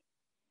part.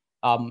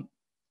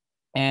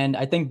 And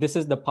I think this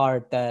is the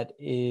part that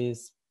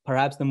is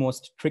perhaps the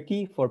most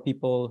tricky for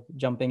people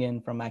jumping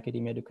in from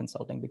academia to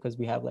consulting, because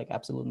we have like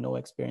absolute no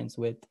experience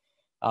with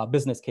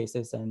business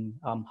cases and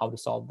how to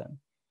solve them.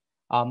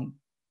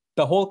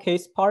 The whole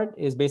case part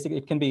is basically,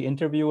 it can be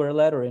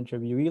interviewer-led or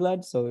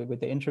interviewee-led. So with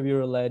the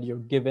interviewer-led,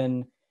 you're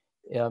given,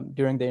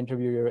 during the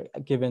interview, you're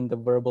given the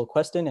verbal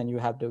question and you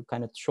have to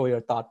kind of show your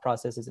thought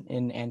processes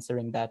in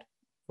answering that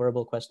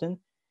verbal question.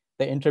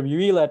 The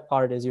interviewee-led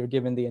part is you're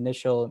given the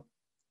initial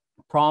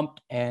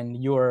prompt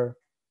and you're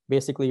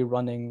basically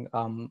running,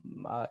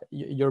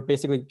 you're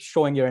basically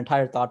showing your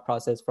entire thought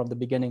process from the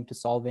beginning to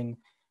solving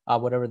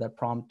whatever that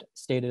prompt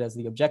stated as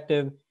the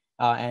objective.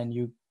 And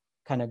you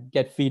kind of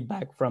get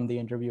feedback from the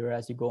interviewer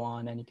as you go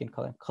on, and you can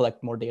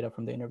collect more data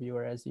from the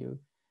interviewer as you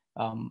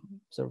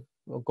sort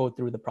of go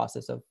through the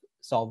process of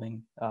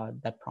solving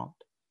that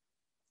prompt.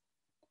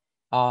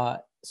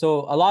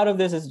 So a lot of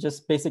this is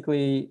just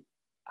basically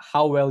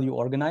how well you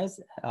organize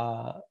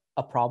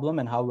a problem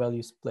and how well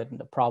you split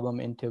the problem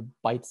into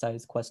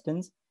bite-sized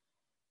questions.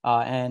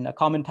 And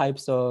common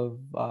types of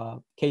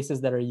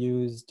cases that are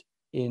used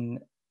in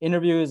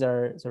interviews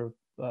are sort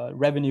of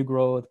revenue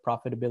growth,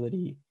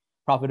 profitability.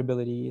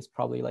 Profitability is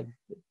probably like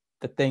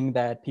the thing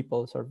that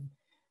people sort of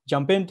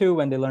jump into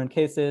when they learn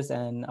cases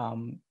and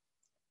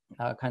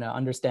kind of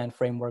understand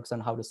frameworks on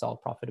how to solve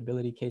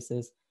profitability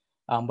cases.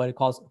 But it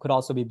could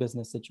also be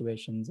business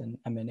situations and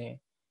M&A.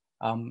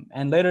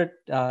 And later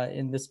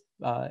in this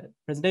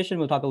presentation,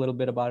 we'll talk a little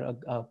bit about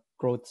a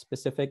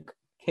growth-specific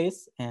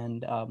case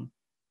and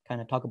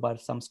kind of talk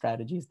about some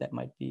strategies that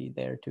might be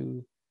there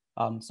to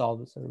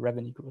solve a sort of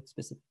revenue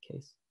growth-specific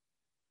case.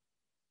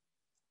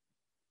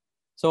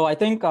 So I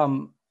think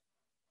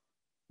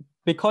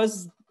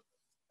because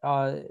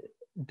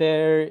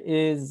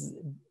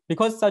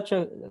because such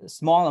a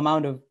small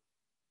amount of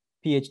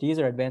PhDs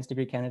or advanced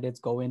degree candidates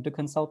go into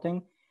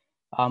consulting,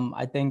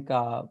 I think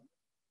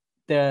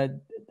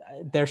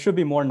there should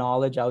be more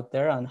knowledge out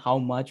there on how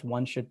much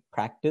one should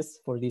practice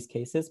for these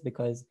cases,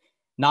 because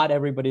not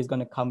everybody is going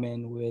to come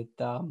in with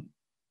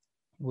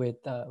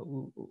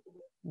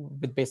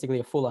basically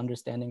a full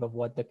understanding of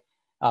what the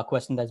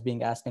question that's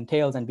being asked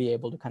entails and be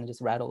able to kind of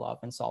just rattle off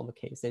and solve a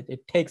case.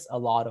 It takes a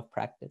lot of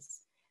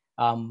practice.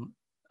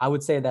 I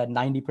would say that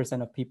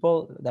 90% of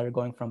people that are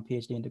going from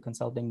PhD into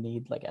consulting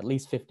need like at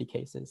least 50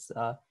 cases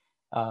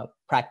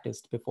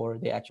practiced before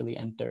they actually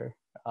enter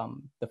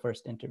the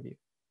first interview.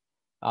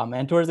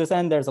 And towards this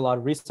end, there's a lot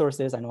of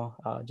resources. I know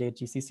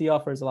JHGCC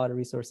offers a lot of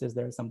resources.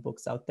 There are some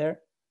books out there.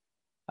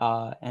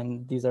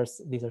 And these are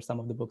some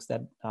of the books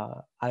that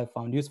I have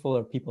found useful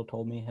or people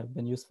told me have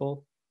been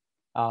useful.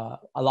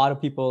 A lot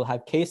of people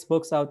have case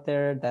books out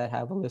there that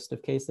have a list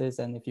of cases.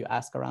 And if you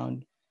ask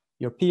around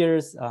your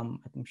peers,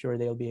 I'm sure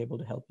they'll be able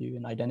to help you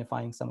in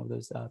identifying some of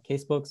those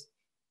case books.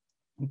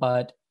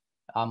 But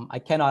I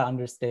cannot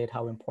understate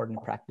how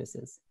important practice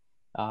is.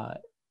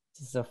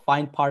 So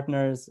find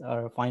partners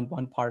or find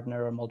one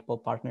partner or multiple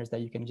partners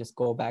that you can just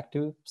go back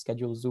to,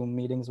 schedule Zoom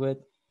meetings with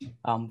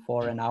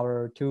for an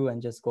hour or two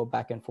and just go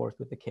back and forth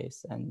with the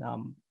case. And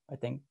I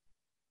think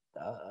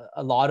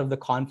a lot of the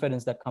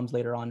confidence that comes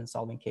later on in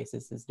solving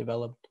cases is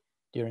developed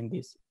during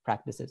these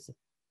practices.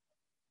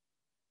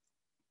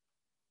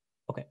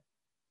 Okay.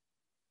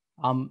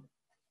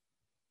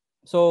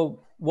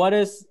 So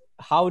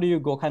how do you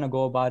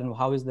go about and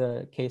how is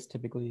the case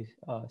typically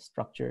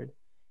structured?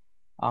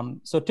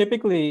 So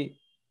typically,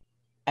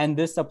 and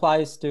this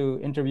applies to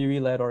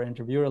interviewee-led or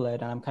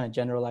interviewer-led, and I'm kind of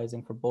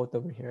generalizing for both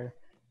over here.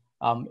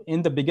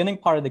 In the beginning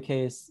part of the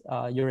case,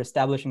 you're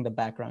establishing the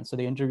background. So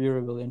the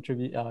interviewer will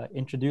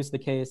introduce the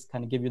case,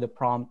 kind of give you the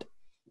prompt,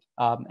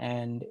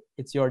 and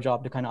it's your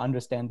job to kind of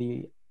understand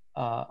the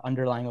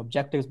underlying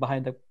objectives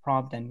behind the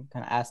prompt and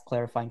kind of ask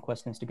clarifying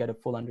questions to get a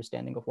full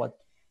understanding of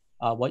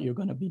what you're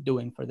going to be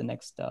doing for the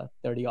next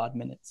 30 odd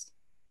minutes.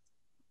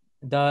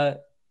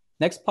 The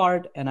next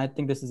part, and I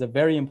think this is a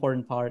very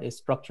important part,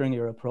 is structuring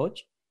your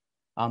approach.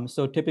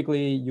 So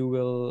typically you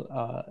will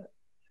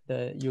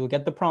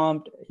get the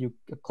prompt, you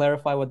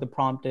clarify what the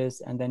prompt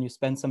is, and then you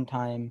spend some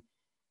time,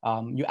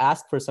 you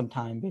ask for some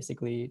time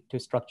basically to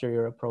structure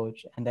your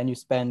approach. And then you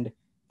spend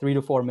 3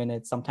 to 4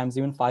 minutes, sometimes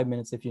even 5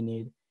 minutes if you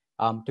need,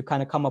 to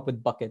kind of come up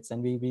with buckets.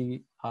 And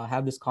we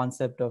have this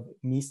concept of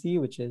MISI,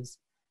 which is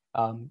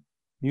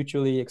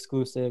mutually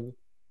exclusive,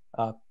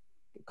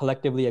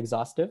 collectively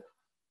exhaustive.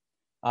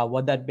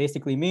 What that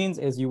basically means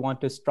is you want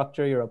to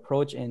structure your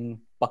approach in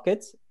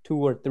buckets, 2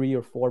 or 3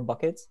 or 4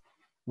 buckets,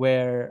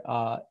 where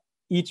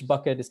each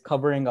bucket is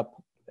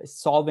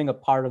solving a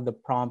part of the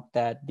prompt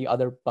that the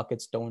other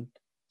buckets don't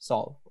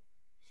solve.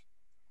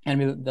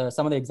 And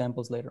some of the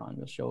examples later on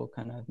will show,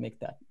 kind of make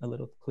that a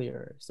little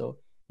clearer. So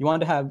you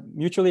want to have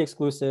mutually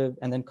exclusive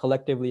and then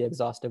collectively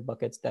exhaustive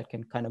buckets that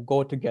can kind of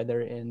go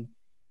together in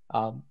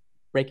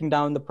breaking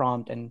down the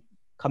prompt and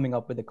coming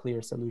up with a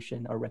clear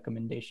solution or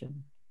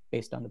recommendation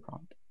based on the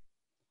prompt.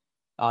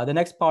 The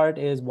next part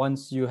is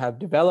once you have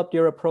developed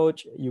your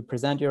approach, you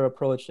present your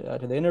approach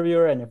to the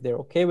interviewer, and if they're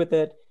okay with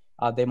it,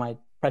 they might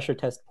pressure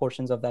test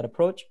portions of that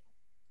approach,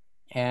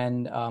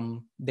 and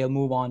they'll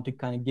move on to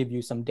kind of give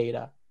you some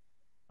data.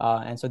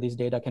 And so these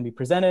data can be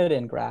presented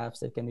in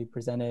graphs, it can be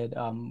presented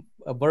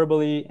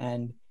verbally,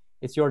 and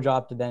it's your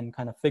job to then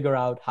kind of figure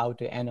out how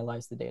to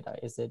analyze the data.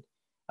 Is it,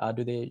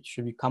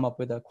 should we come up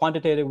with a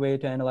quantitative way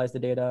to analyze the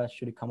data?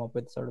 Should we come up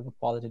with sort of a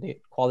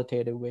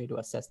qualitative way to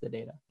assess the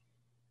data?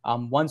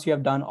 Once you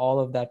have done all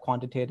of that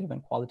quantitative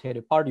and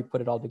qualitative part, you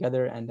put it all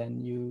together, and then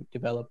you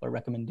develop a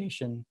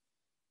recommendation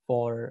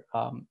for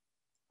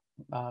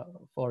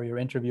your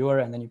interviewer,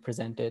 and then you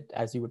present it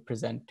as you would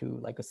present to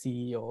like a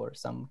CEO or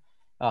some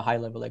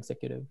high-level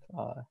executive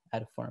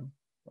at a firm.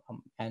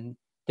 And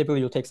typically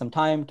you'll take some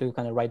time to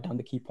kind of write down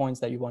the key points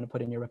that you want to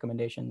put in your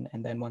recommendation,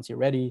 and then once you're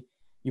ready,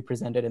 you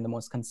present it in the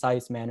most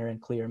concise manner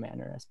and clear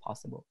manner as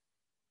possible.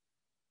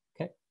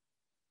 Okay.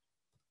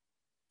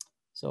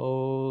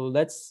 So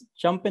let's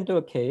jump into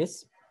a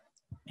case.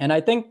 And I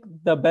think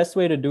the best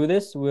way to do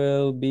this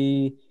will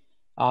be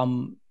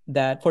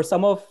that for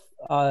some of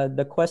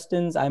the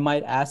questions, I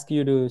might ask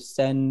you to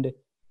send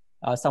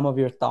some of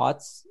your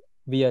thoughts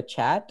via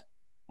chat.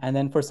 And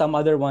then for some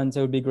other ones,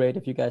 it would be great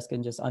if you guys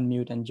can just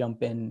unmute and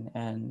jump in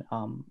and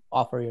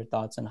offer your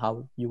thoughts on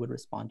how you would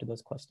respond to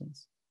those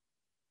questions.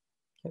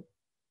 Okay.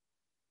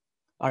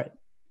 All right.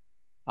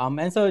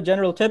 And so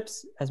general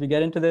tips as we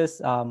get into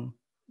this,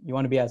 you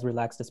want to be as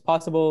relaxed as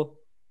possible.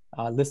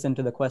 Listen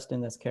to the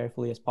question as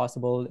carefully as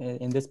possible.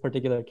 In this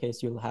particular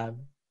case, you'll have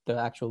the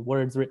actual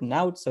words written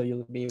out, so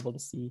you'll be able to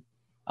see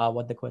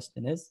what the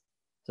question is.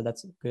 So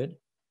that's good.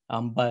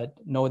 But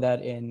know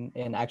that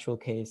in actual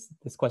case,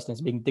 this question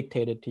is being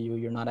dictated to you.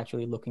 You're not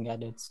actually looking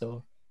at it.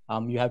 So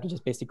you have to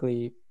just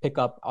basically pick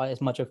up as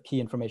much of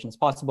key information as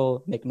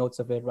possible, make notes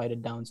of it, write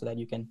it down so that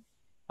you can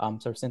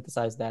sort of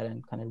synthesize that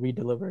and kind of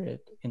re-deliver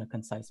it in a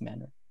concise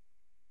manner.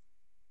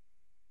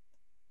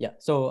 Yeah,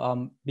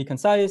 so be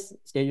concise,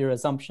 state your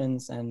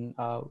assumptions, and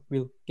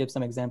we'll give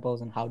some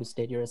examples on how to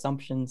state your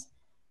assumptions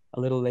a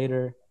little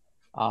later.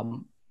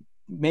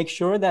 Make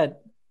sure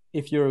that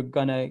if you're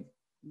gonna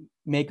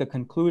make a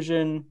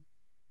conclusion,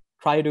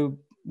 try to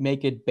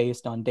make it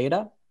based on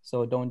data.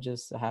 So don't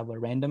just have a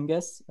random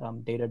guess.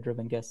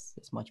 Data-driven guess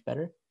is much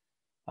better.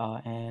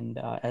 And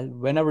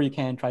whenever you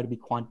can, try to be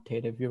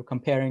quantitative. If you're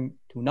comparing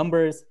two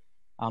numbers,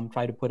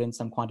 try to put in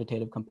some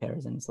quantitative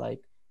comparisons, like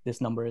this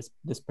number is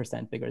this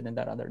percent bigger than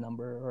that other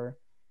number, or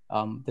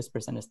this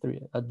percent is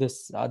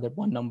this other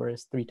one number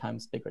is 3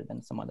 times bigger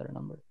than some other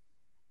number.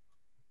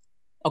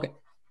 Okay,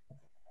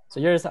 so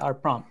here's our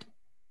prompt.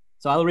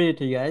 So I'll read it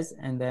to you guys,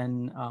 and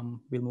then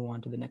we'll move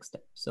on to the next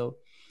step. So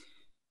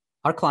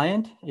our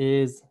client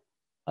is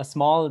a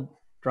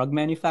small drug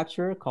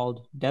manufacturer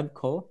called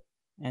DevCo,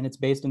 and it's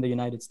based in the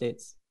United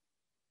States.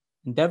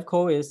 And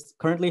DevCo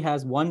currently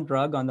has one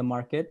drug on the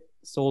market,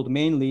 sold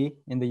mainly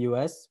in the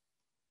US,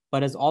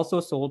 but has also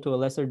sold to a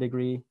lesser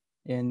degree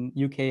in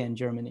UK and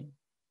Germany.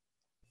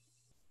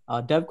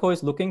 DevCo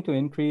is looking to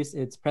increase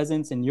its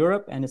presence in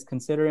Europe and is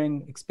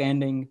considering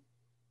expanding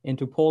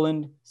into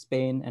Poland,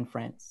 Spain, and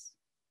France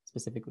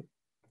specifically.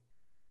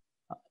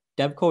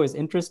 DevCo is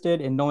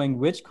interested in knowing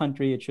which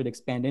country it should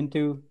expand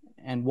into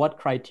and what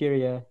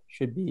criteria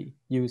should be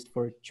used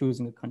for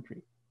choosing a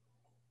country.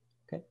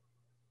 Okay,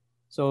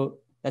 so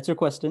that's your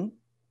question.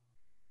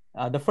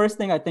 The first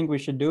thing I think we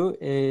should do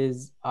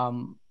is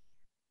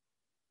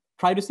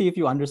try to see if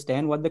you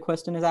understand what the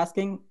question is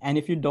asking. And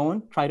if you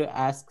don't, try to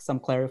ask some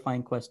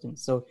clarifying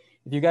questions. So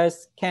if you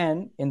guys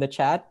can, in the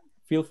chat,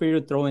 feel free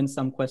to throw in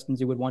some questions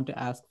you would want to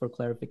ask for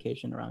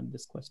clarification around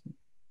this question.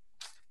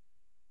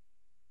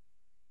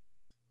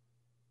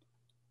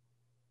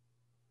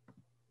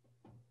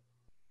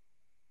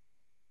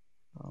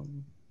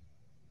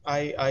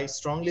 I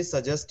strongly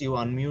suggest you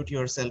unmute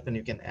yourself and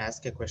you can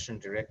ask a question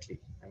directly.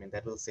 I mean,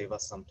 that will save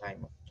us some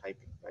time of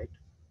typing, right?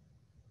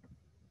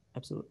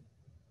 Absolutely.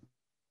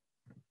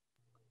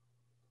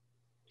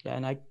 Yeah,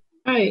 and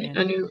Hi,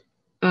 Anu.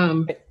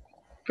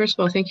 First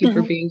of all, thank you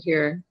for being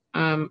here.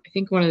 I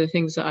think one of the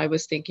things that I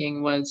was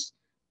thinking was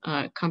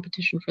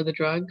competition for the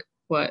drug,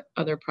 what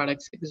other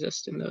products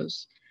exist in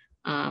those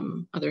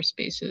other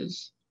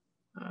spaces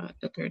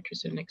that they're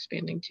interested in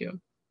expanding to.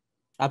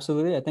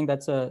 Absolutely, I think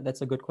that's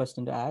a good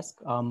question to ask.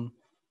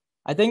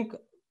 I think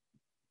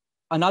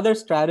another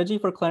strategy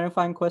for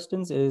clarifying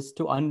questions is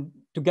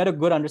to get a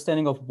good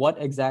understanding of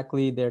what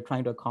exactly they're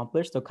trying to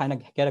accomplish. So kind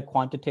of get a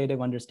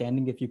quantitative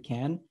understanding, if you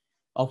can,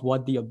 of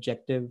what the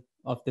objective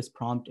of this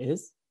prompt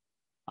is.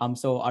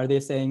 So are they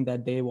saying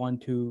that they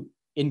want to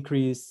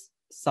increase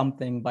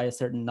something by a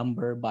certain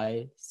number by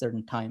a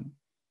certain time?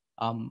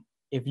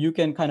 If you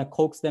can kind of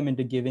coax them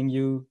into giving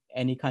you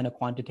any kind of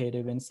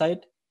quantitative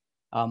insight,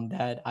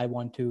 that I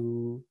want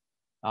to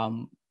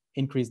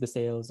increase the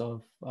sales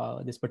of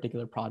this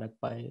particular product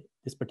by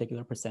this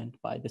particular percent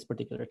by this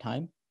particular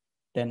time,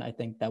 then I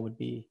think that would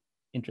be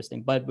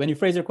interesting. But when you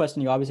phrase your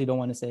question, you obviously don't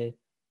want to say,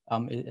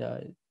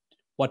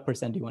 what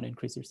percent do you want to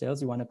increase your sales?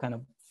 You want to kind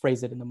of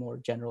phrase it in the more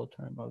general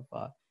term of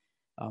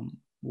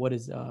what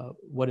is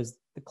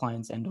the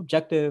client's end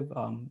objective,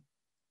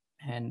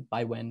 and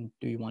by when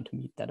do you want to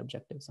meet that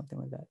objective, something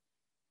like that.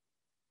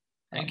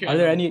 Thank you. Are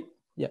there any?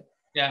 Yeah.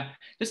 Yeah,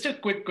 just a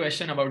quick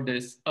question about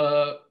this.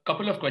 A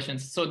couple of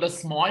questions. So the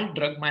small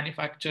drug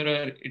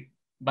manufacturer,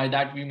 by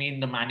that we mean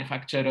the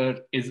manufacturer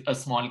is a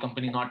small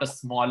company, not a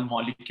small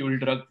molecule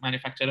drug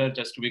manufacturer,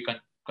 just to be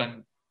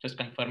just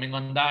confirming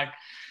on that.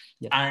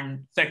 Yes.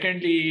 And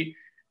secondly,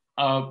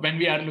 when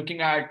we are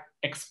looking at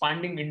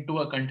expanding into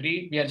a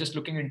country, we are just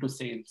looking into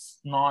sales,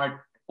 not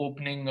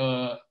opening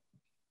a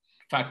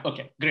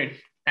Okay, great.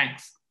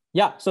 Thanks.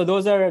 Yeah, so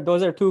those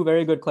are two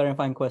very good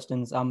clarifying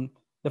questions.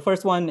 The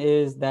first one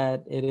is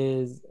that it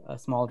is a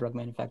small drug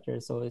manufacturer,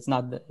 so it's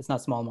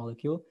not small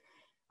molecule.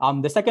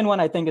 The second one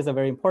I think is a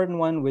very important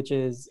one, which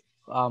is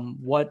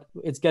what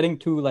it's getting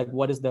to, like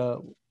what is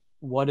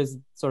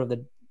sort of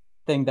the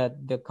thing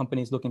that the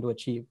company is looking to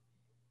achieve,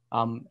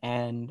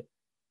 and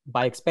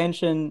by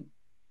expansion,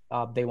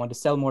 they want to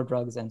sell more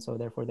drugs, and so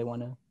therefore they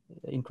want to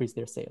increase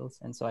their sales.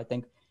 And so I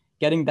think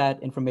getting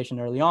that information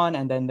early on,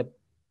 and then the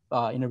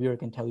interviewer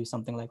can tell you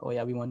something like, oh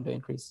yeah, we want to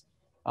increase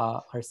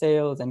our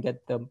sales and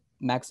get the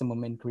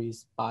maximum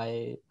increase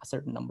by a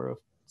certain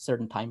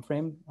time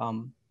frame.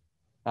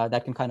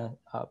 That can kind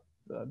of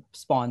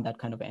spawn that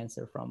kind of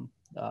answer from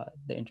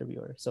the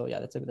interviewer. So yeah,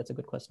 that's a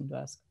good question to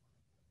ask.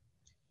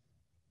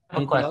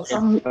 Anything else?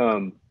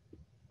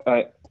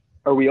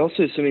 Are we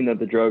also assuming that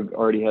the drug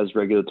already has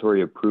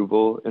regulatory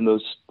approval in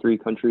those 3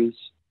 countries?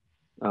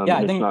 Yeah,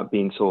 and it's not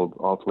being sold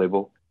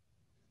off-label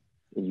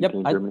in UK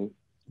and Germany?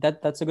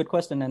 That's a good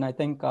question. And I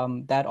think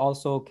that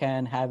also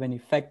can have an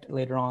effect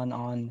later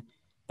on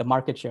the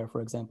market share,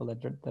 for example,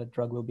 that the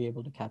drug will be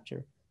able to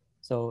capture.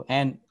 So,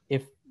 and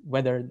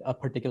whether a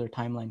particular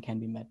timeline can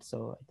be met.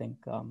 So I think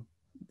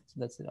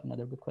that's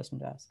another good question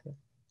to ask.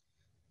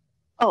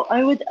 Oh,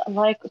 I would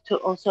like to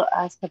also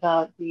ask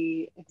about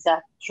the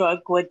exact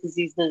drug, what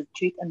disease does it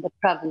treat, and the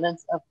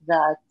prevalence of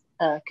that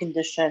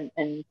condition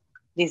in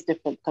these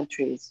different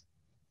countries.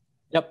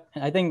 Yep,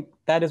 and I think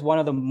that is one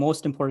of the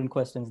most important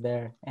questions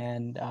there.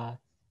 And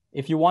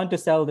if you want to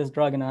sell this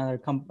drug in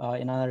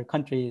another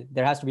country,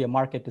 there has to be a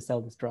market to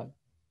sell this drug.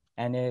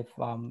 And if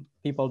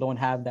people don't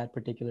have that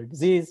particular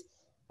disease,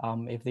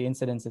 if the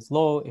incidence is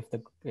low, if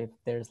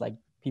there's like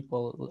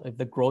if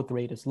the growth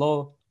rate is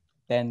low,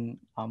 then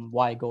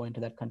why go into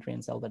that country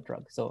and sell that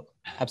drug? So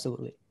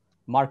absolutely,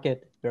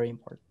 market, very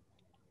important.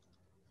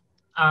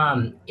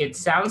 It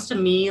sounds to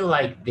me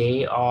like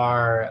they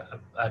are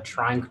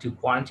trying to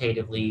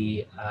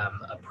quantitatively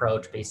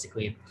approach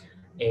basically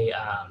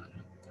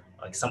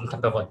like some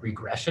type of like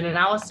regression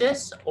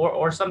analysis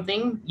or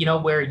something,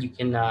 where you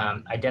can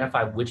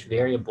identify which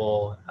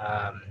variable,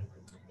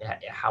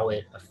 how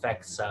it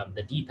affects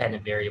the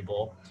dependent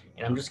variable.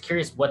 And I'm just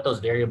curious what those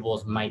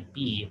variables might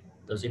be,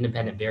 those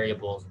independent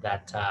variables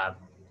that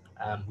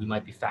we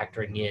might be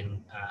factoring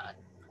in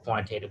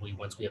quantitatively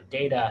once we have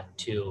data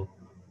to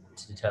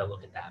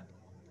look at that.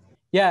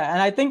 Yeah,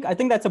 and I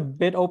think that's a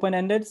bit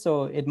open-ended,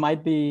 so it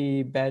might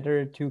be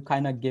better to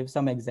kind of give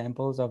some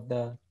examples of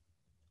the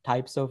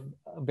types of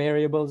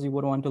variables you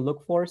would want to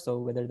look for. So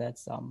whether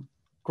that's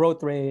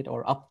growth rate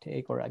or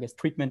uptake, or I guess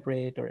treatment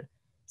rate or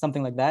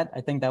something like that,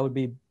 I think that would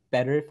be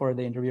better for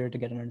the interviewer to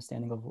get an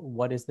understanding of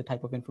what is the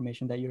type of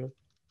information that you're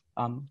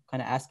kind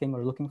of asking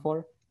or looking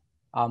for.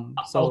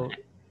 So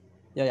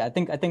yeah, I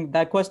think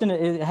that question,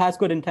 it has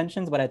good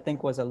intentions, but I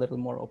think was a little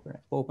more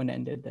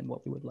open-ended than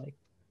what we would like.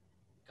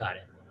 Got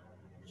it.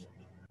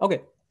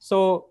 Okay,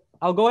 so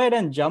I'll go ahead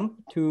and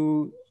jump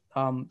to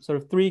sort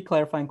of 3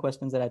 clarifying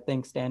questions that I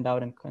think stand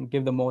out and can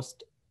give the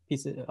most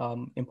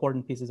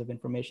important pieces of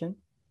information.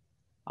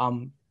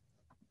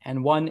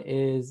 And one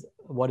is,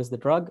 what is the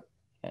drug,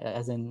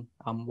 as in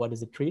what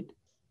does it treat?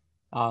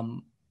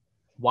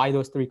 Why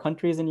those 3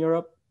 countries in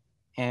Europe?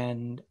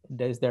 And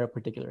is there a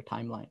particular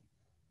timeline?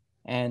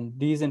 And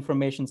these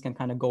informations can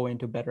kind of go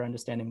into better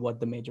understanding what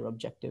the major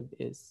objective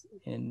is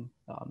in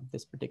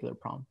this particular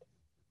prompt.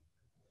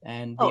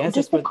 And the answer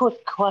just a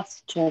quick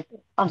question.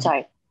 I'm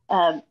sorry.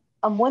 I'm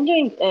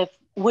wondering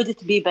would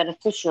it be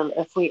beneficial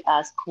if we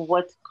ask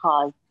what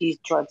caused these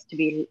drugs to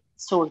be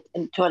sold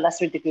to a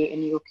lesser degree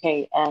in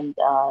UK and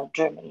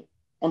Germany,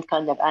 and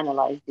kind of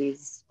analyze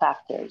these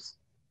factors?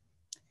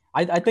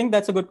 I think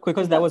that's a good,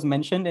 because that was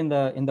mentioned in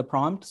the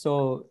prompt.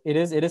 So it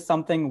is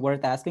something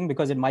worth asking,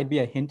 because it might be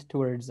a hint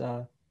towards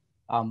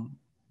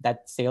that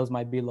sales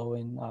might be low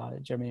in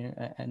Germany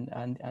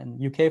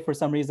and UK for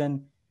some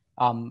reason.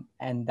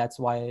 And that's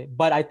why,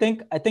 but I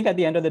think at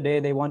the end of the day,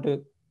 they want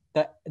to,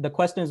 the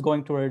question is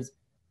going towards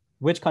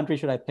which country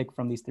should I pick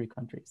from these 3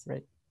 countries,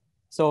 right?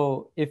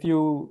 So if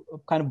you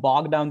kind of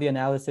bog down the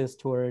analysis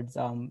towards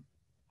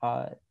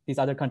these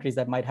other countries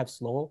that might have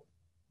slow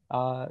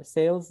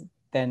sales,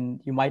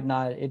 then you might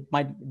not, it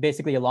might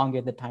basically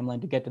elongate the timeline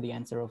to get to the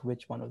answer of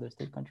which one of those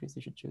 3 countries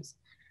you should choose.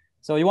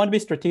 So you want to be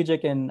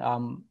strategic, and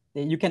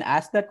you can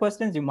ask that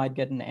questions, you might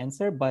get an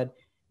answer, but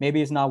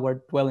maybe it's not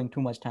worth dwelling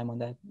too much time on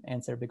that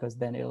answer, because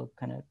then it'll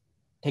kind of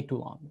take too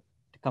long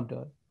to come to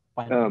a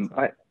final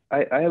answer.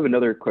 I have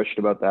another question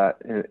about that,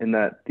 in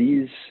that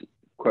these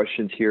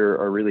questions here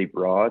are really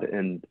broad,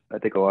 and I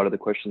think a lot of the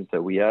questions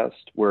that we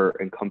asked were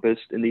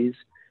encompassed in these.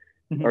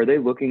 Mhm. Are they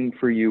looking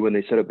for you, when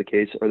they set up the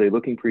case, are they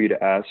looking for you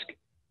to ask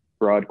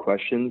broad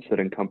questions that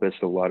encompass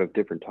a lot of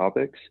different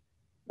topics?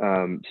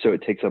 So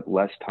it takes up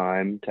less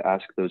time to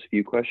ask those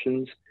few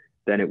questions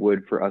than it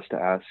would for us to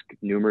ask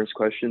numerous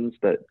questions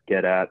that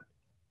get at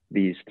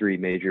these three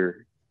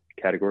major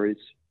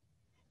categories?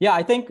 Yeah,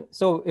 I think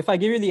so. If I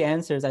give you the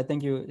answers, I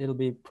think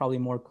it'll be probably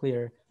more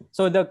clear.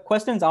 So the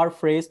questions are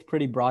phrased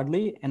pretty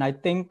broadly, and I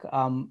think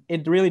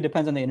it really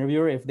depends on the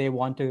interviewer if they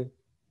want to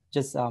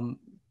just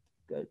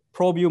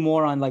probe you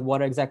more on like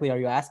what exactly are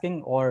you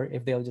asking, or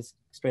if they'll just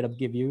straight up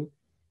give you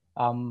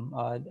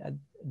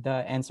the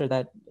answer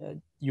that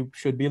you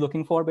should be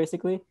looking for,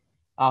 basically.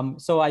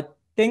 So I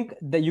think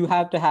that you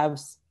have to have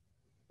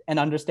an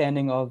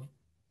understanding of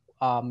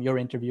your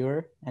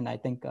interviewer, and I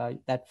think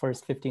that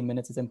first 15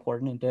 minutes is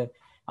important into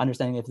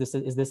understanding if this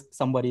is this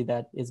somebody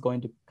that is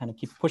going to kind of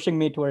keep pushing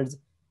me towards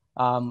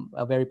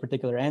a very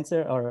particular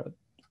answer, or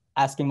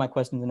asking my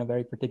questions in a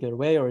very particular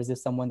way, or is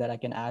this someone that I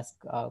can ask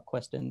a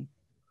question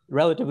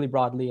relatively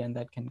broadly and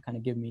that can kind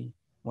of give me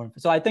more info.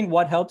 So I think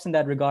what helps in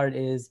that regard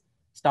is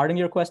starting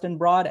your question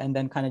broad and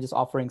then kind of just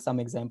offering some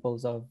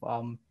examples of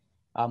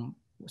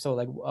so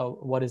like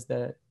what is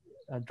the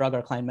drug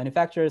our client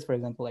manufactures, for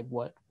example, like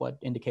what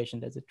indication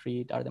does it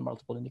treat, are there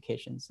multiple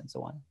indications, and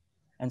so on.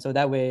 And so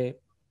that way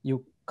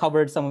you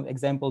covered some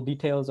example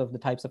details of the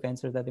types of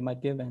answers that they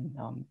might give, and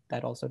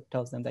that also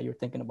tells them that you're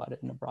thinking about it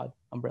in a broad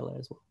umbrella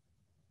as well.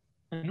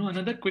 I know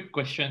another quick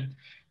question.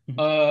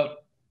 Mm-hmm.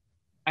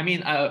 I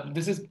mean,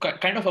 this is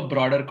kind of a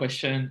broader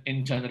question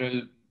in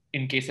general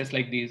in cases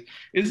like these.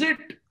 Is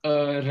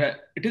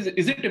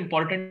it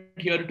important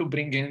here to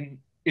bring in,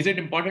 is it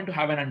important to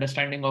have an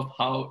understanding of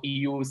how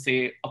EU,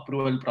 say,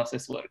 approval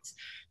process works?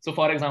 So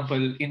for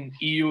example, in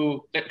EU,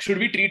 should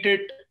we treat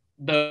it,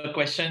 the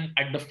question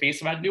at the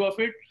face value of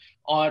it,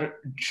 or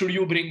should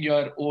you bring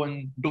your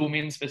own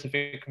domain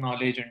specific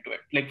knowledge into it?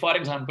 Like, for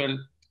example,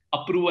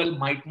 approval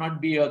might not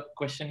be a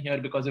question here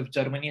because if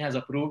Germany has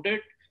approved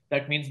it,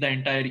 that means the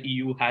entire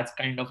EU has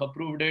kind of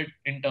approved it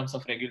in terms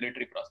of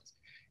regulatory process.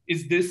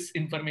 Is this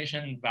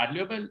information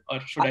valuable, or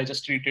should I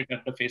just treat it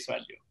at the face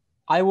value?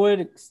 I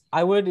would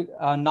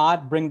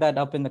not bring that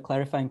up in the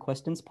clarifying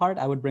questions part.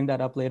 I would bring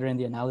that up later in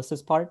the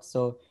analysis part.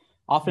 So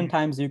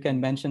oftentimes you can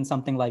mention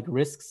something like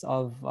risks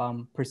of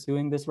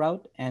pursuing this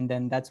route, and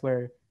then that's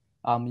where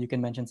you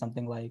can mention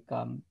something like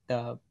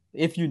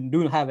if you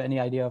do have any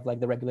idea of like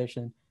the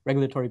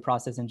regulatory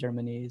process in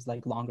Germany is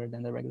like longer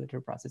than the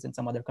regulatory process in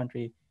some other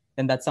country,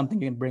 then that's something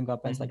you can bring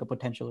up as like a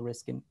potential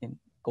risk in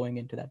going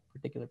into that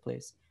particular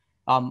place.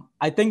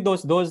 I think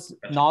those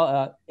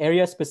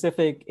area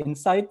specific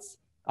insights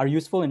are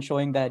useful in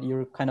showing that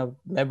you're kind of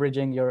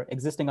leveraging your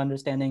existing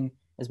understanding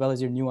as well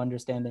as your new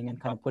understanding and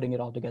kind of putting it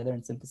all together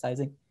and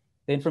synthesizing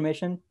the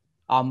information.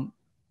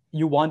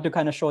 You want to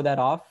kind of show that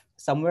off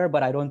somewhere,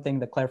 but I don't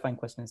think the clarifying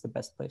question is the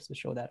best place to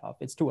show that off.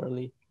 It's too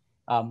early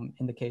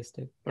in the case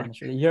to kind of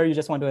show. Here you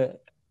just want to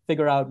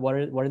figure out what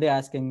are they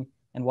asking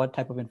and what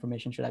type of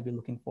information should I be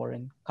looking for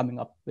in coming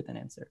up with an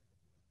answer.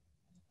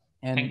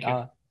 And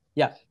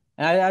yeah,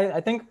 and I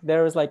think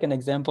there was like an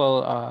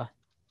example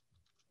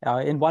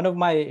in one of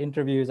my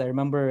interviews. I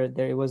remember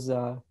it was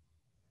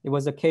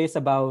a case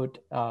about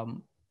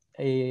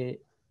it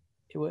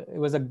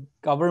was a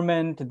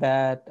government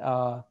that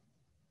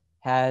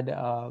had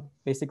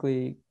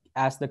basically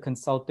asked the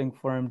consulting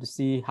firm to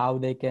see how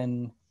they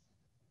can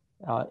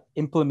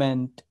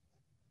implement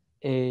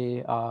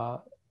a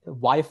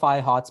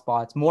Wi-Fi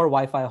hotspots, more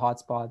Wi-Fi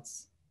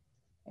hotspots,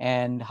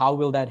 and how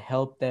will that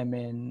help them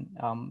in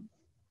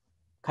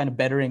kind of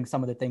bettering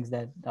some of the things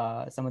that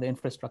some of the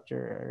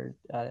infrastructure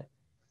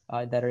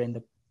that are in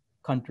the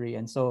country.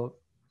 And so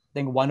I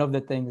think one of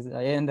the things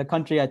in the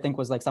country, I think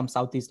was like some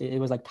Southeast, it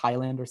was like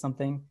Thailand or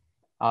something.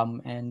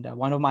 And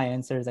one of my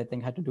answers, I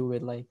think, had to do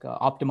with like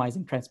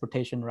optimizing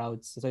transportation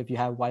routes. So if you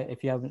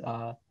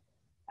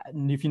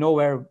know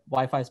where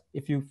Wi-Fi,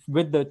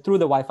 through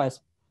the Wi-Fi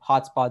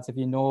hotspots, if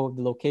you know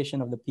the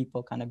location of the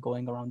people kind of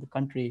going around the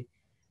country,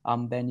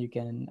 then you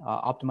can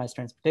optimize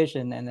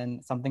transportation. And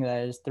then something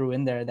that I just threw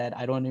in there that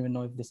I don't even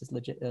know if this is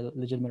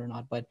legitimate or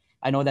not, but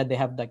I know that they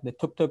have like the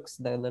tuk-tuks,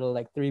 the little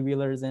like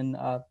 3-wheelers in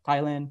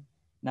Thailand.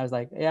 And I was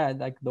like, yeah,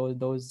 like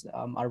those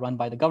are run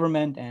by the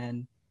government,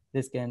 and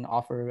this can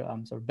offer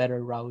sort of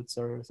better routes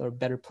or sort of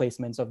better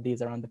placements of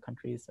these around the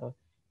country. So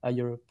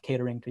you're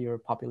catering to your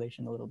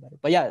population a little better.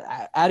 But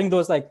yeah, adding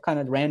those like kind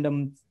of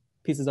random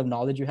pieces of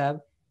knowledge you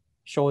have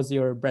shows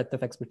your breadth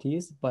of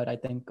expertise. But I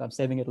think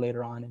saving it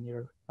later on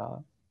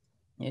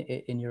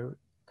in your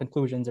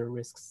conclusions or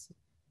risks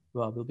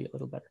will be a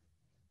little better.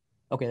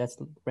 Okay, that's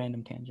the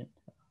random tangent.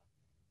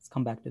 Let's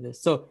come back to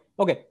this. So,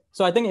 okay,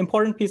 so I think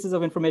important pieces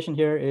of information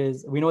here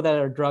is we know that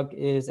our drug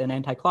is an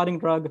anti-clotting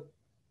drug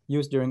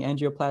used during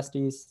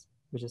angioplasties,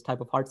 which is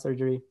type of heart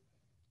surgery.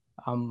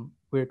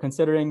 We're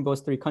considering those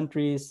 3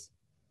 countries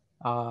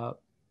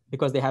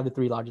because they have the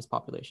 3 largest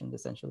populations,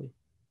 essentially,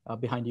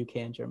 behind UK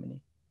and Germany.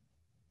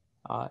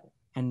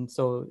 And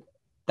so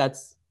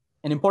that's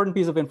an important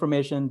piece of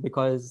information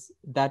because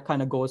that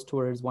kind of goes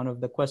towards one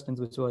of the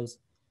questions, which was,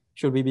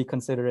 should we be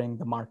considering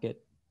the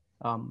market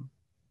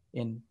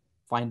in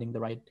finding the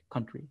right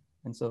country?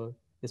 And so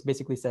this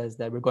basically says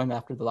that we're going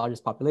after the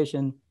largest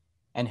population,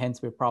 and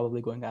hence we're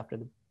probably going after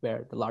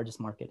where the largest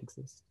market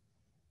exists.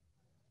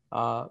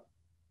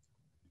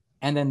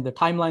 And then the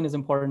timeline is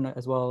important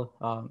as well,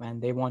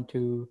 and they want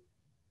to,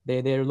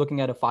 they're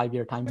looking at a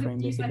 5-year time frame.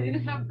 I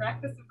didn't have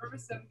practice the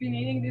purpose of been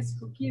eating these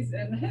cookies,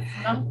 and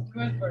it's not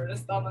good for the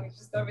stomach. It's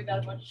just with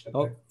that much sugar.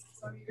 Oh.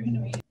 So you're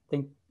gonna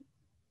eat.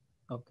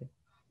 Okay.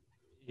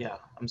 Yeah,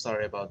 I'm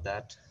sorry about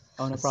that.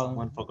 Oh, no problem.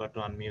 Someone forgot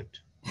to unmute.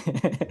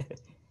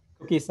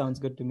 Cookie sounds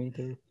good to me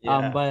too.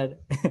 Yeah.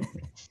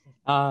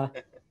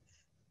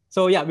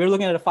 So yeah, we're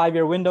looking at a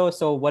 5-year window.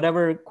 So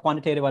whatever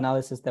quantitative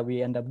analysis that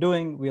we end up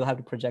doing, we'll have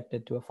to project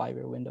it to a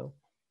 5-year window.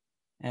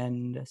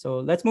 And so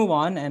let's move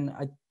on. And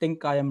I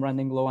think I am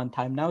running low on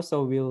time now,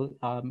 so we'll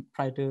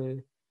try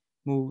to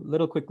move a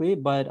little quickly.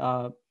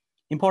 But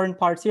important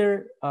parts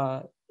here,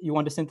 you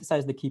want to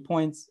synthesize the key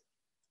points.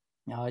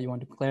 You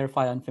want to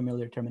clarify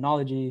unfamiliar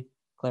terminology,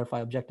 clarify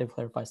objective,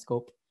 clarify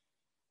scope.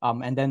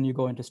 And then you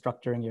go into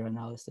structuring your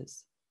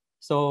analysis.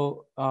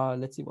 So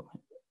let's see what,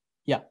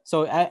 yeah.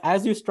 So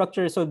as you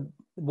structure, so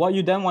what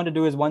you then want to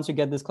do is once you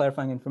get this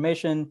clarifying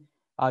information,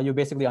 you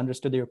basically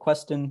understood your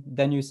question.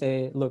 Then you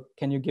say, look,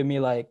 can you give me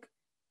like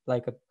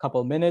a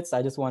couple minutes?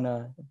 I just want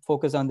to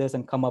focus on this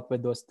and come up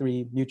with those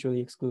 3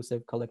 mutually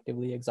exclusive,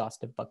 collectively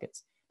exhaustive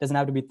buckets. Doesn't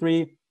have to be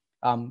 3,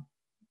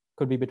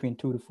 could be between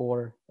 2 to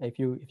 4. If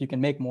you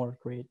can make more,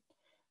 great.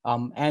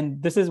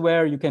 And this is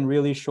where you can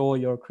really show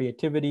your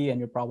creativity and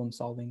your problem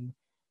solving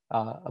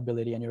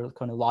ability and your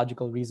kind of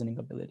logical reasoning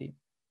ability.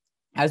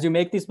 As you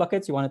make these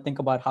buckets, you want to think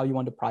about how you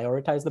want to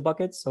prioritize the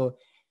buckets. So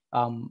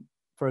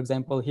for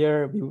example,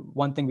 here,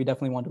 one thing we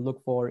definitely want to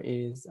look for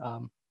is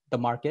the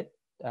market.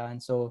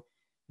 And so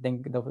I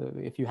think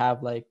if you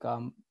have like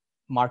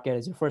market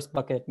as your first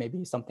bucket,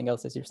 maybe something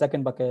else as your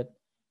second bucket,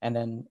 and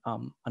then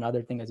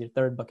another thing as your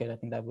third bucket, I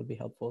think that would be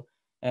helpful.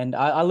 And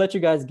I'll let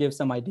you guys give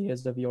some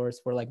ideas of yours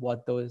for like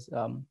what those,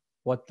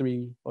 what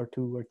 3 or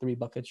 2 or 3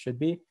 buckets should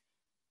be.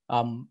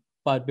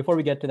 But before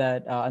we get to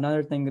that,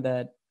 another thing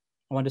that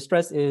I want to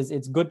stress is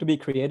it's good to be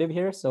creative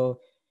here. So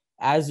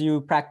as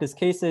you practice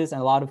cases,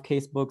 and a lot of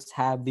case books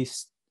have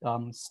these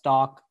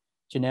stock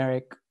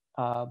generic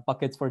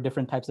buckets for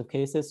different types of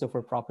cases. So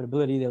for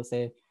profitability, they'll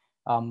say,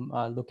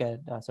 look at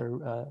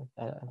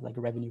like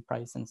revenue,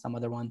 price, and some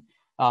other one,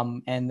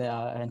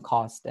 and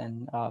cost.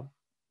 And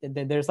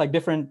there's like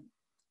different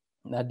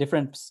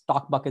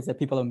stock buckets that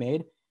people have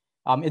made.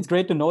 It's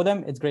great to know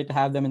them. It's great to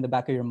have them in the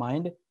back of your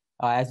mind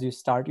as you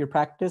start your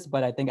practice.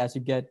 But I think as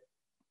you get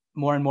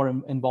more and more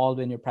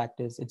involved in your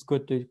practice, it's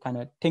good to kind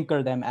of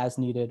tinker them as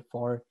needed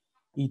for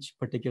each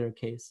particular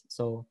case.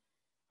 So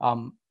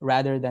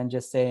rather than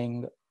just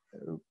saying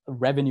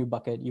revenue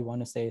bucket, you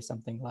want to say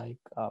something like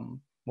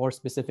more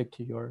specific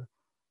to your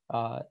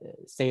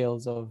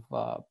sales of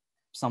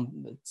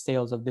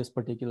this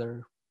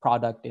particular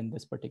product in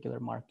this particular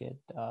market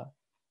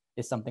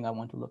is something I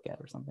want to look at,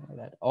 or something like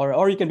that.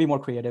 Or you can be more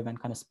creative and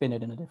kind of spin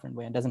it in a different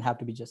way. It doesn't have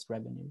to be just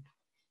revenue.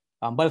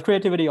 But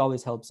creativity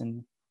always helps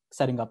in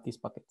setting up these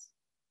buckets.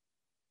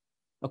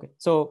 Okay,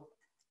 so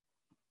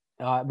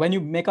when you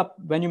make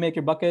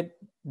your bucket,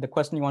 the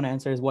question you want to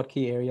answer is what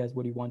key areas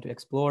would you want to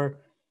explore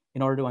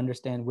in order to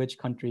understand which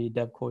country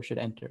DevCo should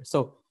enter.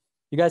 So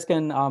you guys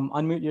can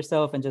unmute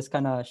yourself and just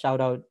kind of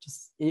shout out,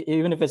 just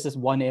even if it's just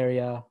 1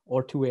 area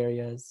or 2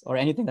 areas or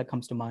anything that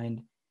comes to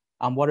mind.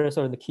 What are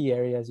sort of the key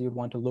areas you'd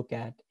want to look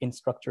at in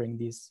structuring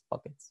these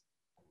buckets?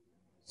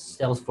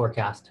 Sales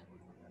forecast.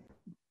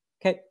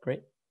 Okay,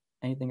 great.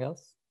 Anything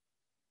else?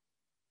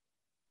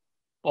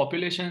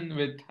 Population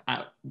with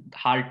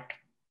heart.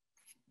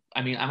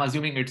 I mean, I'm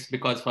assuming it's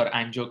because for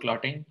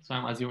angioclotting. So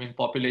I'm assuming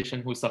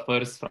population who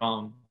suffers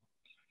from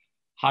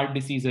heart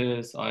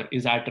diseases or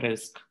is at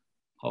risk.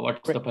 Or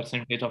what's the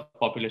percentage of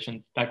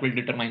population that will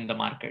determine the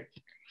market?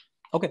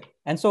 Okay,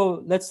 and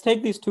so let's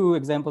take these 2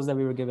 examples that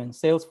we were given,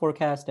 sales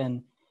forecast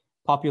and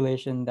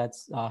population that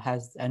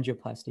has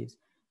angioplasties.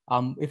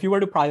 If you were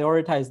to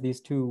prioritize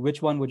these 2,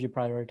 which one would you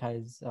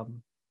prioritize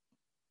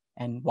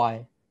and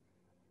why?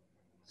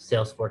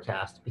 Sales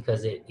forecast,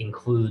 because it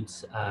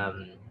includes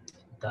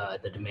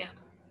the demand.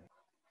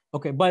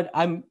 Okay, but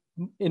I'm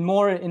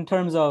in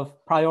terms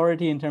of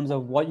priority, in terms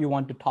of what you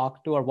want to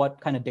talk to or what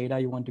kind of data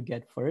you want to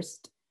get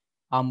first.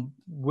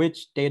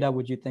 Which data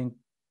would you think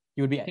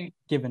you would be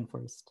given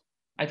first?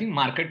 I think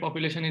market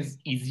population is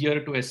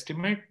easier to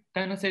estimate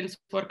than a sales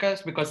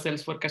forecast, because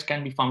sales forecast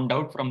can be found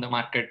out from the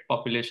market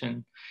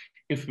population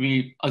if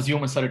we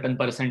assume a certain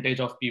percentage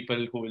of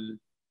people who will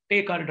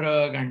take our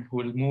drug and who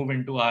will move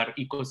into our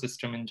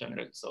ecosystem in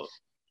general. So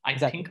I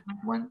think that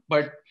one,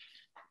 but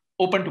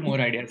open to more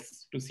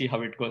ideas to see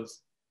how it goes.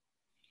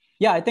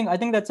 Yeah, I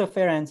think that's a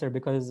fair answer,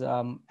 because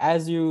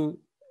as you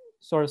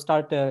sort of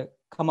start to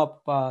come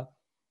up, or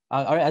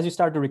as you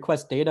start to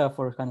request data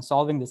for kind of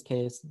solving this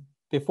case,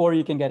 before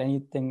you can get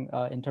anything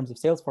in terms of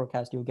sales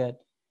forecast, you'll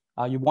get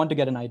you want to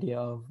get an idea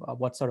of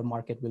what sort of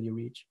market will you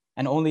reach.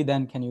 And only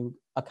then can you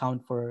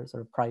account for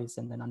sort of price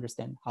and then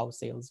understand how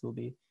sales will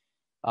be.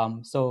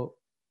 So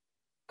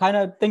kind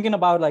of thinking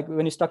about like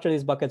when you structure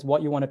these buckets,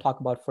 what you want to talk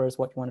about first,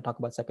 what you want to talk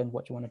about second,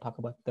 what you want to talk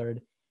about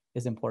third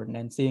is important.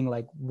 And seeing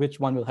like which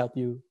one will help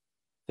you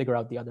figure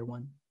out the other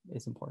one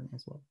is important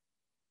as well.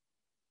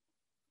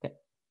 Okay.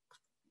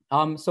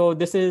 So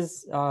this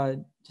is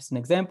just an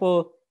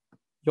example.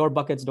 Your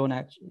buckets don't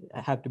actually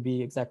have to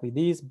be exactly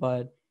these,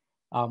 but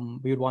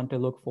we would want to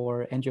look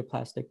for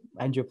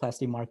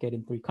angioplasty market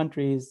in 3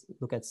 countries,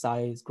 look at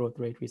size, growth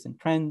rate, recent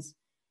trends.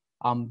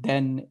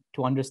 Then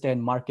to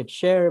understand market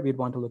share, we'd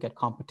want to look at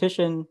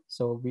competition.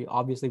 So we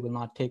obviously will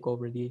not take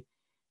over the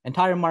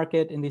entire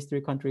market in these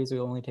 3 countries.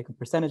 We'll only take a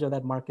percentage of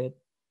that market.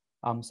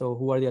 So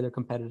who are the other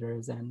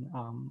competitors, and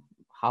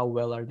how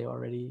well are they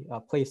already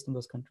placed in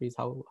those countries?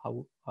 How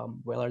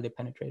well are they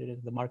penetrated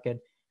into the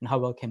market, and how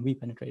well can we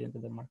penetrate into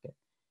the market?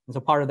 And so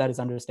part of that is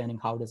understanding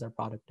how does our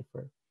product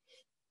differ.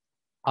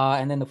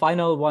 And then the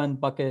final one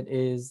bucket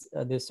is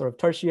this sort of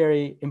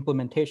tertiary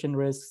implementation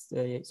risks.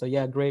 So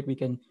yeah, great, we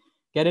can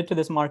get into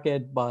this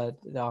market, but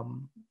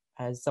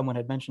as someone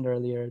had mentioned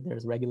earlier,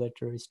 there's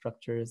regulatory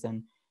structures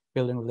and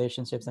building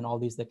relationships and all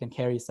these that can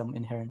carry some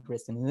inherent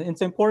risks. And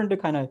it's important to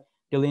kind of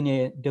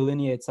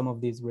delineate some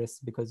of these risks,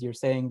 because you're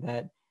saying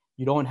that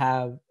you don't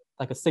have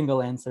like a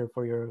single answer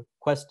for your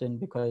question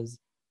because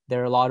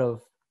there are a lot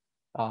of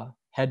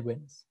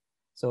headwinds.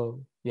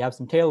 So you have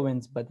some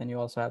tailwinds, but then you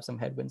also have some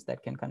headwinds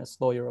that can kind of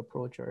slow your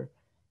approach or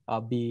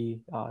be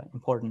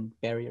important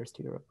barriers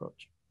to your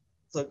approach.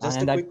 So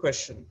just a quick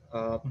question.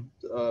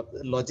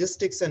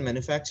 Logistics and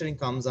manufacturing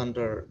comes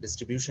under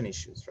distribution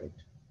issues,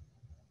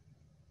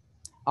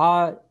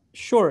 right?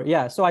 Sure,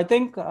 yeah. So I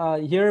think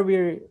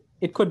here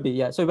it could be,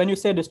 yeah. So when you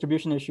say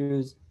distribution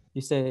issues,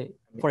 you say,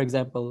 for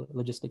example,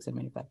 logistics and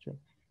manufacturing.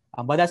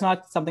 But that's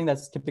not something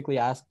that's typically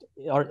asked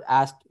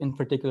in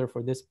particular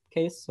for this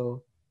case.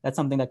 So that's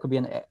something that could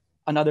be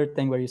another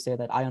thing where you say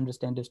that I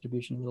understand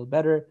distribution a little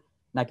better,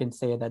 and I can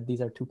say that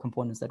these are 2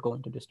 components that go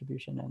into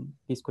distribution, and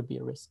these could be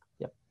a risk.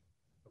 Yep.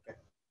 Okay.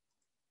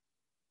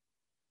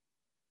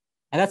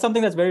 And that's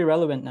something that's very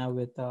relevant now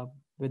with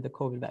the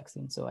COVID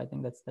vaccine. So I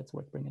think that's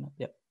worth bringing up.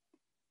 Yep.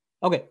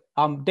 Okay.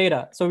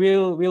 Data. So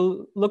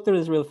we'll look through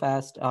this real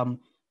fast.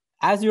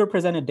 As you're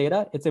presented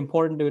data, it's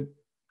important to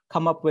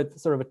come up with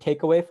sort of a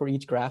takeaway for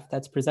each graph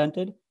that's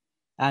presented.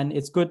 And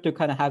it's good to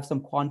kind of have some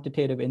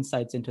quantitative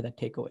insights into that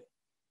takeaway.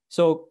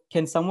 So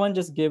can someone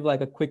just give like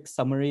a quick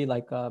summary,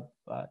 like a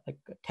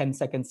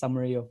 10-second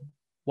summary of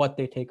what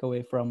they take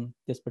away from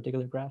this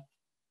particular graph?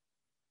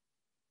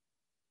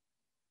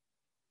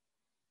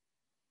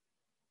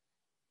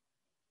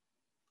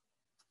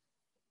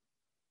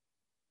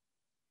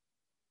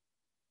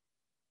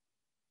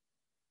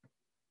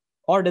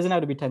 Or it doesn't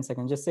have to be 10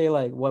 seconds. Just say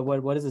like,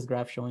 what is this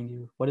graph showing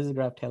you? What does the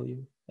graph tell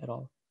you at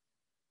all?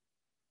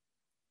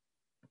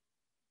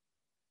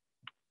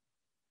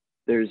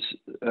 There's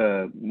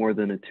more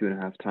than a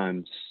 2.5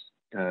 times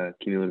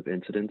cumulative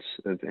incidence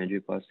of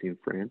angioplasty in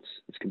France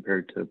as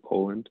compared to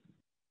Poland,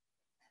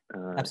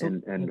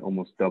 and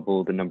almost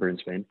double the number in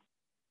Spain.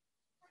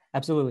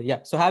 Absolutely, yeah.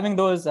 So having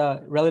those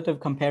relative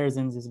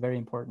comparisons is very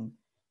important.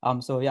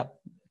 So yeah,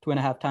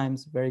 2.5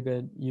 times, very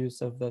good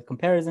use of the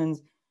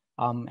comparisons.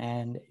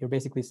 And you're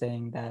basically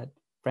saying that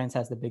France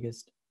has the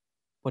biggest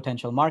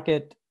potential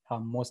market,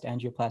 most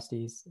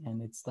angioplasties,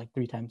 and it's like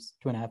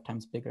 2.5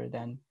 times bigger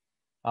than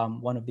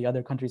one of the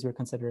other countries we're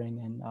considering,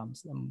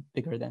 and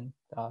bigger than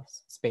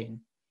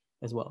Spain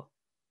as well.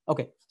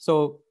 Okay,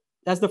 so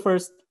that's the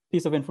first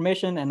piece of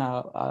information. And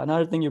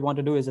another thing you want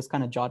to do is just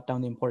kind of jot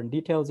down the important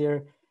details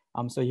here.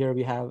 So here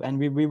we have, and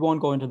we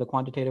won't go into the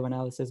quantitative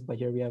analysis, but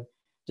here we have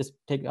just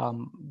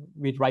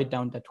we'd write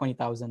down that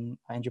 20,000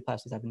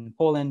 angioplasties happen in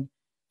Poland,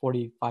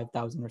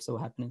 45,000 or so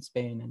happen in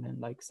Spain, and then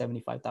like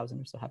 75,000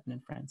 or so happen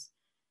in France.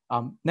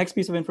 Next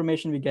piece of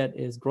information we get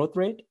is growth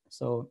rate.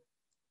 So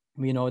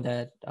we know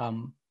that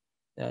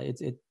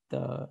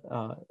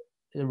the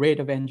rate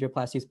of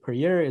angioplasties per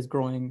year is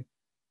growing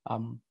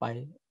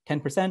by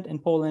 10% in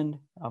Poland.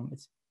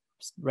 It's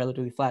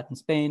relatively flat in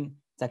Spain.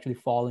 It's actually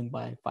falling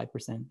by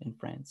 5% in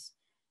France.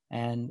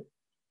 And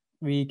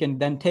we can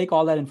then take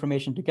all that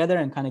information together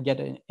and kind of get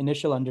an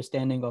initial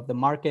understanding of the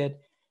market.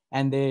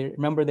 And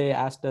they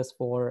asked us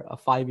for a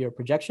 5-year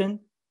projection.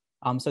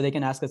 So they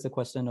can ask us a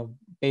question of,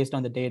 based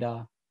on the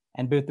data,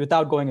 and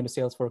without going into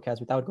sales forecast,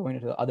 without going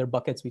into the other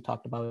buckets we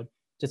talked about,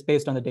 just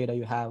based on the data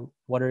you have,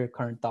 what are your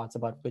current thoughts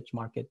about which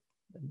market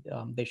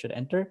they should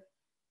enter?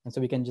 And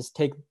so we can just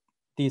take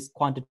these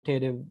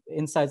quantitative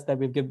insights that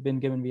we've been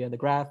given via the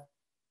graph,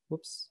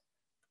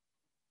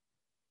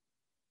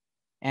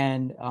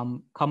 and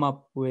come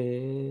up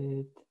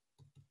with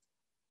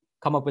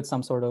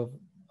some sort of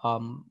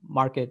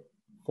market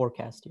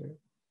forecast here.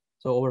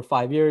 So over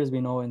 5 years,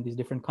 we know in these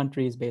different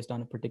countries, based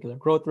on a particular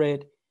growth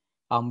rate,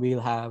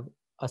 we'll have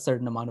a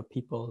certain amount of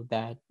people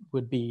that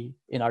would be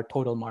in our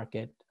total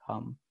market,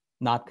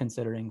 not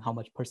considering how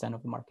much %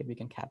 of the market we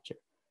can capture.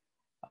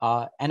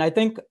 And I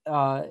think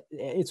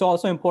it's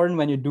also important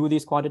when you do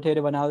these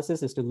quantitative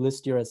analysis is to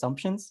list your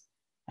assumptions.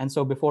 And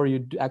so before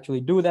you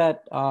actually do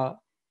that,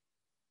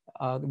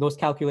 those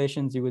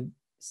calculations, you would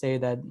say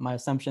that my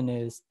assumption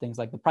is things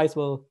like the price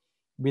will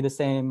be the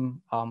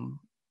same.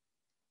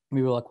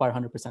 We will acquire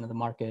 100% of the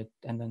market.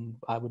 And then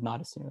I would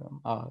not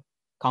assume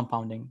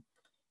compounding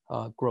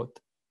growth.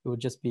 It would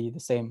just be the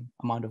same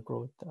amount of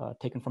growth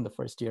taken from the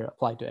first year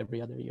applied to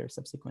every other year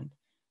subsequent.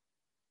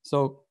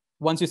 So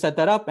once you set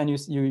that up and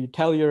you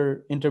tell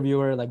your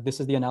interviewer, like, this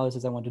is the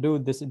analysis I want to do,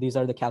 these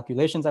are the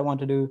calculations I want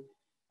to do,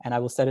 and I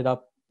will set it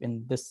up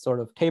in this sort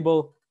of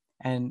table.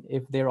 And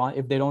if they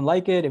don't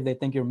like it, if they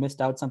think you're missed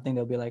out something,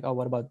 they'll be like, oh,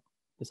 what about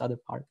this other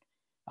part?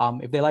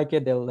 If they like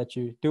it, they'll let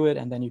you do it,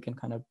 and then you can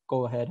kind of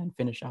go ahead and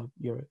finish out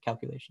your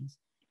calculations.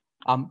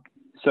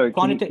 Sorry,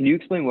 can you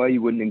explain why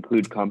you wouldn't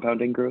include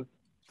compounding growth?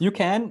 You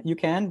can,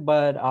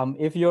 but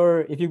if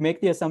you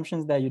make the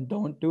assumptions that you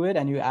don't do it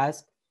and you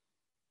ask,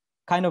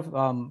 kind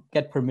of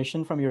get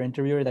permission from your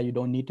interviewer that you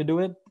don't need to do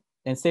it,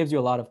 and it saves you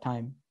a lot of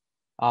time.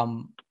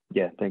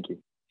 Yeah, thank you.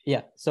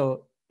 Yeah,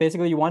 so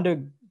basically you want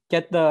to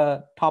get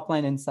the top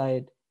line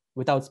insight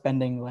without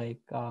spending like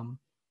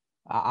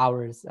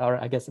hours, or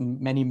I guess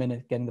many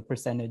minutes getting the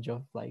percentage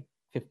of like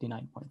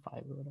 59.5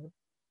 or whatever.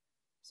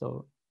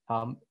 So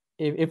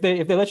if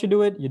they let you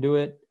do it, you do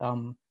it.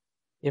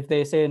 If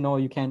they say no,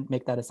 you can't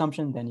make that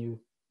assumption, then you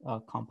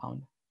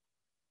compound.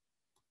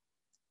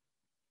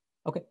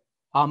 Okay.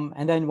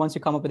 And then once you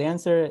come up with the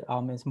answer,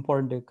 it's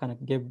important to kind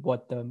of give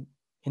what the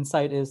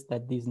insight is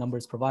that these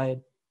numbers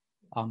provide.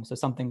 So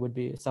something would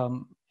be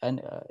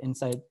an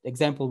insight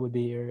example would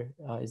be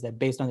is that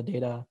based on the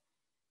data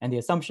and the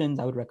assumptions,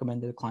 I would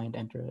recommend that the client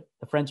enter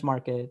the French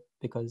market,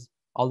 because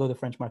although the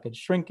French market is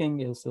shrinking,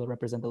 it'll still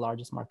represent the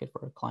largest market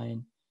for a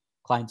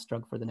client's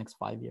drug for the next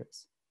 5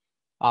 years.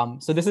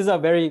 So this is a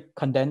very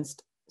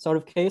condensed sort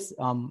of case.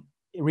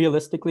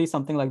 Realistically,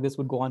 something like this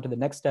would go on to the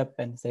next step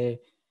and say,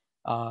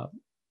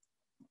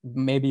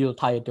 maybe you'll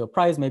tie it to a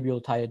price, maybe you'll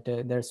tie it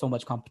to there's so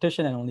much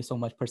competition and only so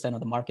much % of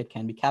the market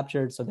can be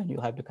captured. So then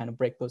you'll have to kind of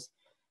break those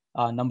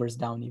numbers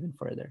down even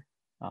further.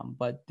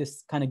 But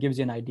this kind of gives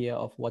you an idea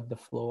of what the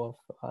flow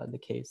of the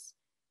case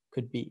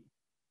could be.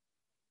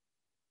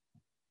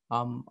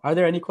 Are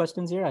there any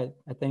questions here?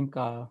 I think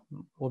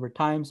over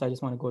time, so I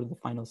just want to go to the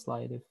final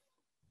slide if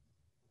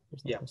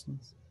there's no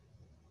questions.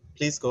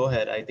 Please go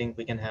ahead. I think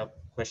we can have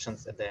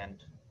questions at the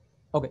end.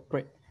 Okay,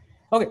 great.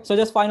 Okay, so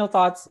just final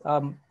thoughts,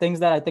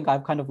 things that I think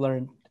I've kind of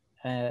learned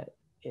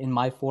in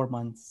my 4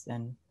 months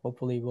and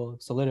hopefully will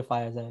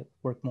solidify as I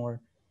work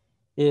more,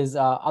 is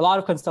a lot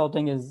of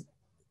consulting is,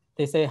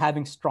 they say,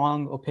 having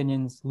strong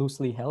opinions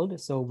loosely held.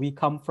 So we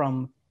come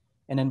from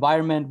an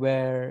environment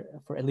where,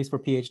 at least for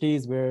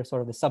PhDs, we're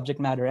sort of the subject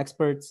matter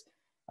experts.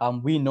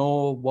 We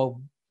know what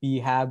we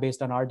have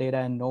based on our data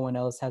and no one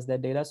else has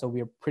that data. So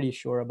we're pretty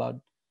sure about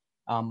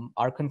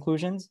our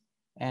conclusions.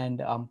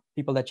 And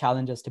people that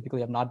challenge us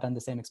typically have not done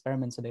the same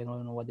experiment, so they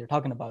don't know what they're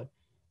talking about.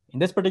 In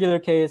this particular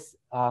case,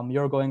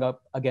 you're going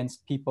up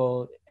against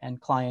people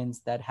and clients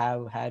that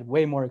have had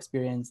way more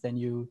experience than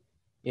you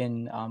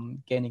in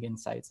gaining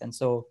insights. And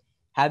so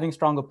having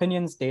strong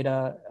opinions,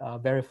 data,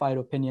 verified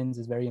opinions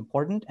is very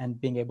important, and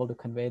being able to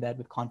convey that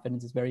with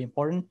confidence is very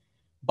important.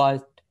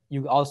 But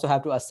you also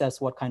have to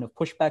assess what kind of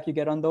pushback you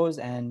get on those,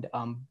 and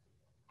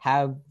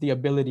have the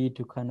ability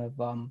to kind of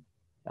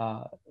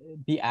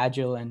be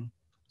agile and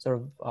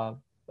sort of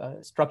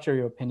structure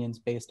your opinions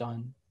based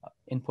on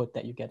input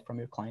that you get from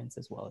your clients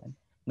as well, and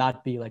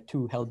not be like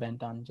too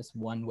hell-bent on just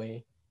one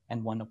way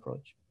and one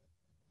approach.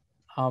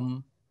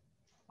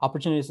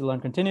 Opportunities to learn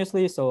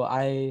continuously. So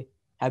I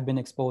have been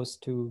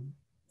exposed to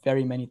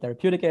very many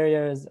therapeutic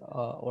areas,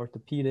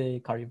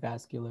 orthopedic,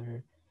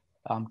 cardiovascular,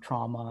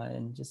 trauma,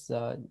 and just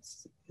the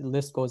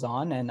list goes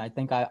on. And I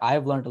think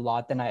I've learned a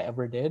lot than I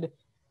ever did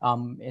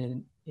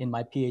in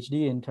my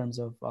PhD in terms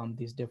of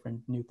these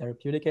different new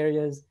therapeutic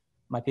areas.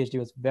 My PhD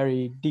was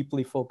very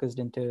deeply focused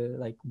into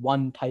like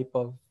one type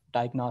of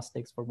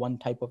diagnostics for one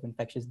type of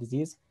infectious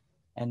disease.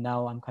 And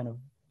now I'm kind of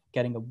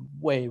getting a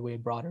way, way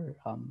broader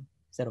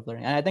set of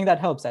learning. And I think that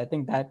helps. I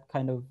think that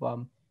kind of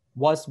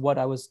was what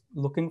I was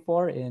looking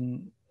for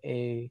in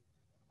a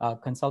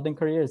consulting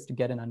career, is to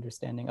get an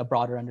understanding, a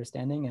broader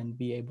understanding, and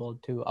be able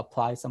to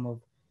apply some of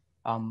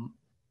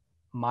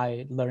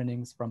my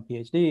learnings from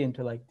PhD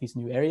into like these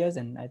new areas.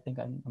 And I think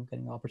I'm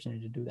getting an opportunity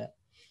to do that.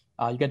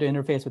 You get to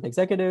interface with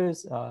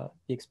executives,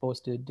 be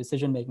exposed to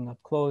decision-making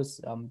up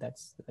close.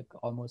 That's like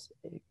almost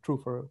true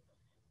for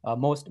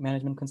most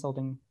management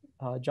consulting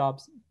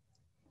jobs.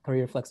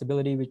 Career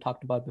flexibility we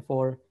talked about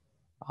before.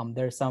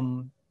 There's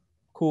some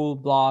cool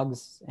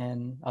blogs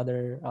and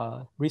other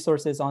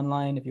resources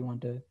online if you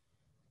want to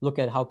look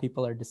at how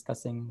people are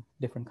discussing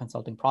different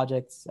consulting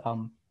projects.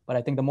 But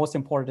I think the most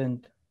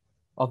important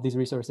of these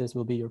resources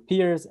will be your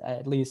peers,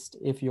 at least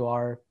if you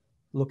are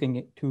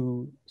looking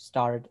to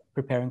start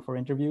preparing for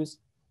interviews.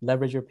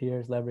 Leverage your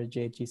peers, leverage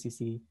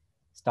JHGCC,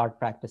 start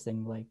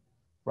practicing like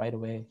right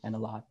away and a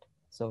lot.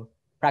 So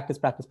practice,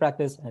 practice,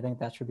 practice. I think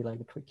that should be like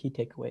the key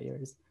takeaway here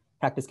is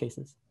practice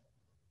cases.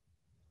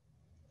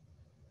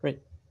 Great.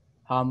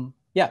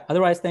 Yeah,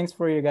 otherwise, thanks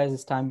for your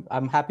guys' time.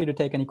 I'm happy to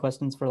take any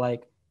questions for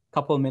like a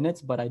couple of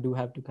minutes, but I do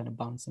have to kind of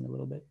bounce in a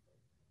little bit.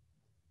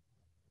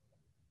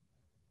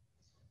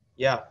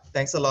 Yeah,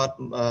 thanks a lot,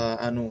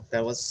 Anu.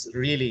 That was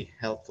really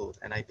helpful.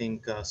 And I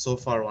think so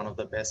far one of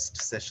the best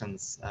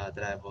sessions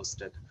that I've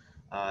hosted.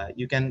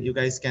 You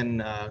guys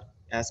can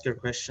ask your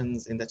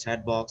questions in the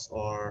chat box,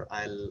 or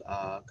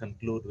I'll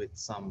conclude with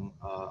some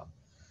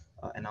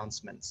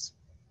announcements.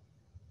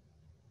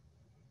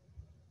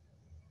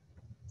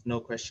 No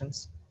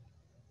questions?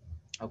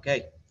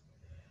 Okay.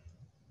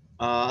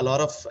 A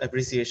lot of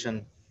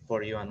appreciation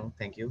for you, Anu.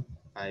 Thank you.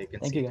 You can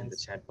Thank see you, it in the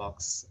guys. chat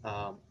box.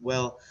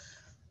 Well,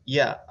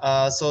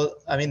 yeah, so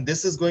I mean,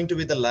 this is going to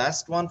be the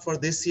last one for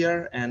this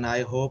year, and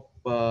I hope,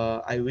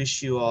 I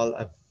wish you all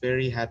a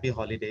very happy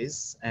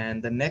holidays.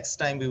 And the next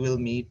time we will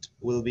meet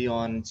will be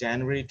on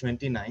January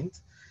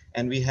 29th.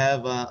 And we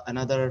have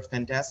another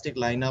fantastic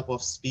lineup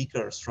of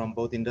speakers from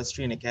both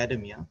industry and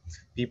academia,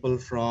 people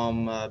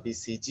from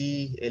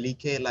BCG,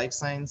 LEK, Life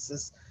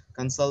Sciences,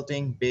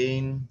 Consulting,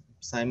 Bain,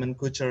 Simon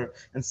Kucher,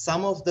 and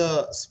some of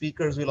the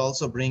speakers will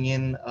also bring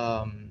in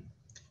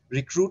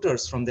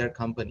recruiters from their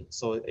company.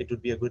 So it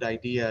would be a good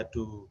idea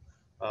to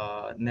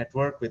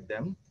network with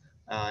them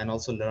and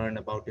also learn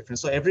about different.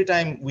 So every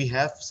time we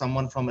have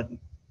someone from a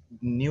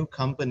new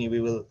company, we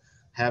will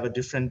have a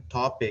different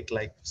topic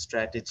like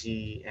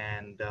strategy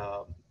and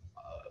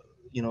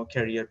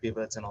career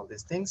pivots and all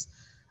these things.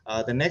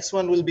 The next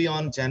one will be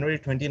on January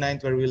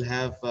 29th, where we'll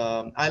have,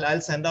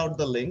 I'll send out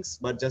the links,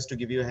 but just to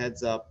give you a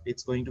heads up,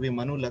 it's going to be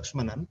Manu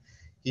Lakshmanan.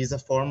 He's a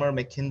former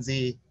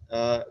McKinsey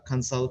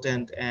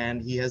consultant,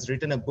 and he has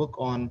written a book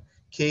on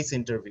case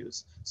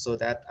interviews. So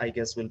that, I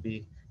guess, will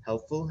be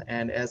helpful.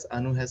 And as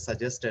Anu has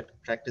suggested,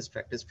 practice,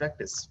 practice,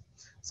 practice.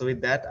 So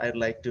with that, I'd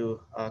like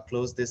to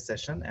close this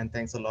session, and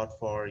thanks a lot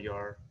for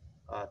your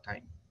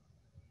time.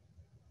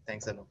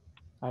 Thanks, Anu.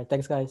 All right,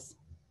 thanks, guys.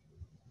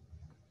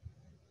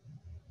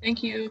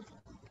 Thank you.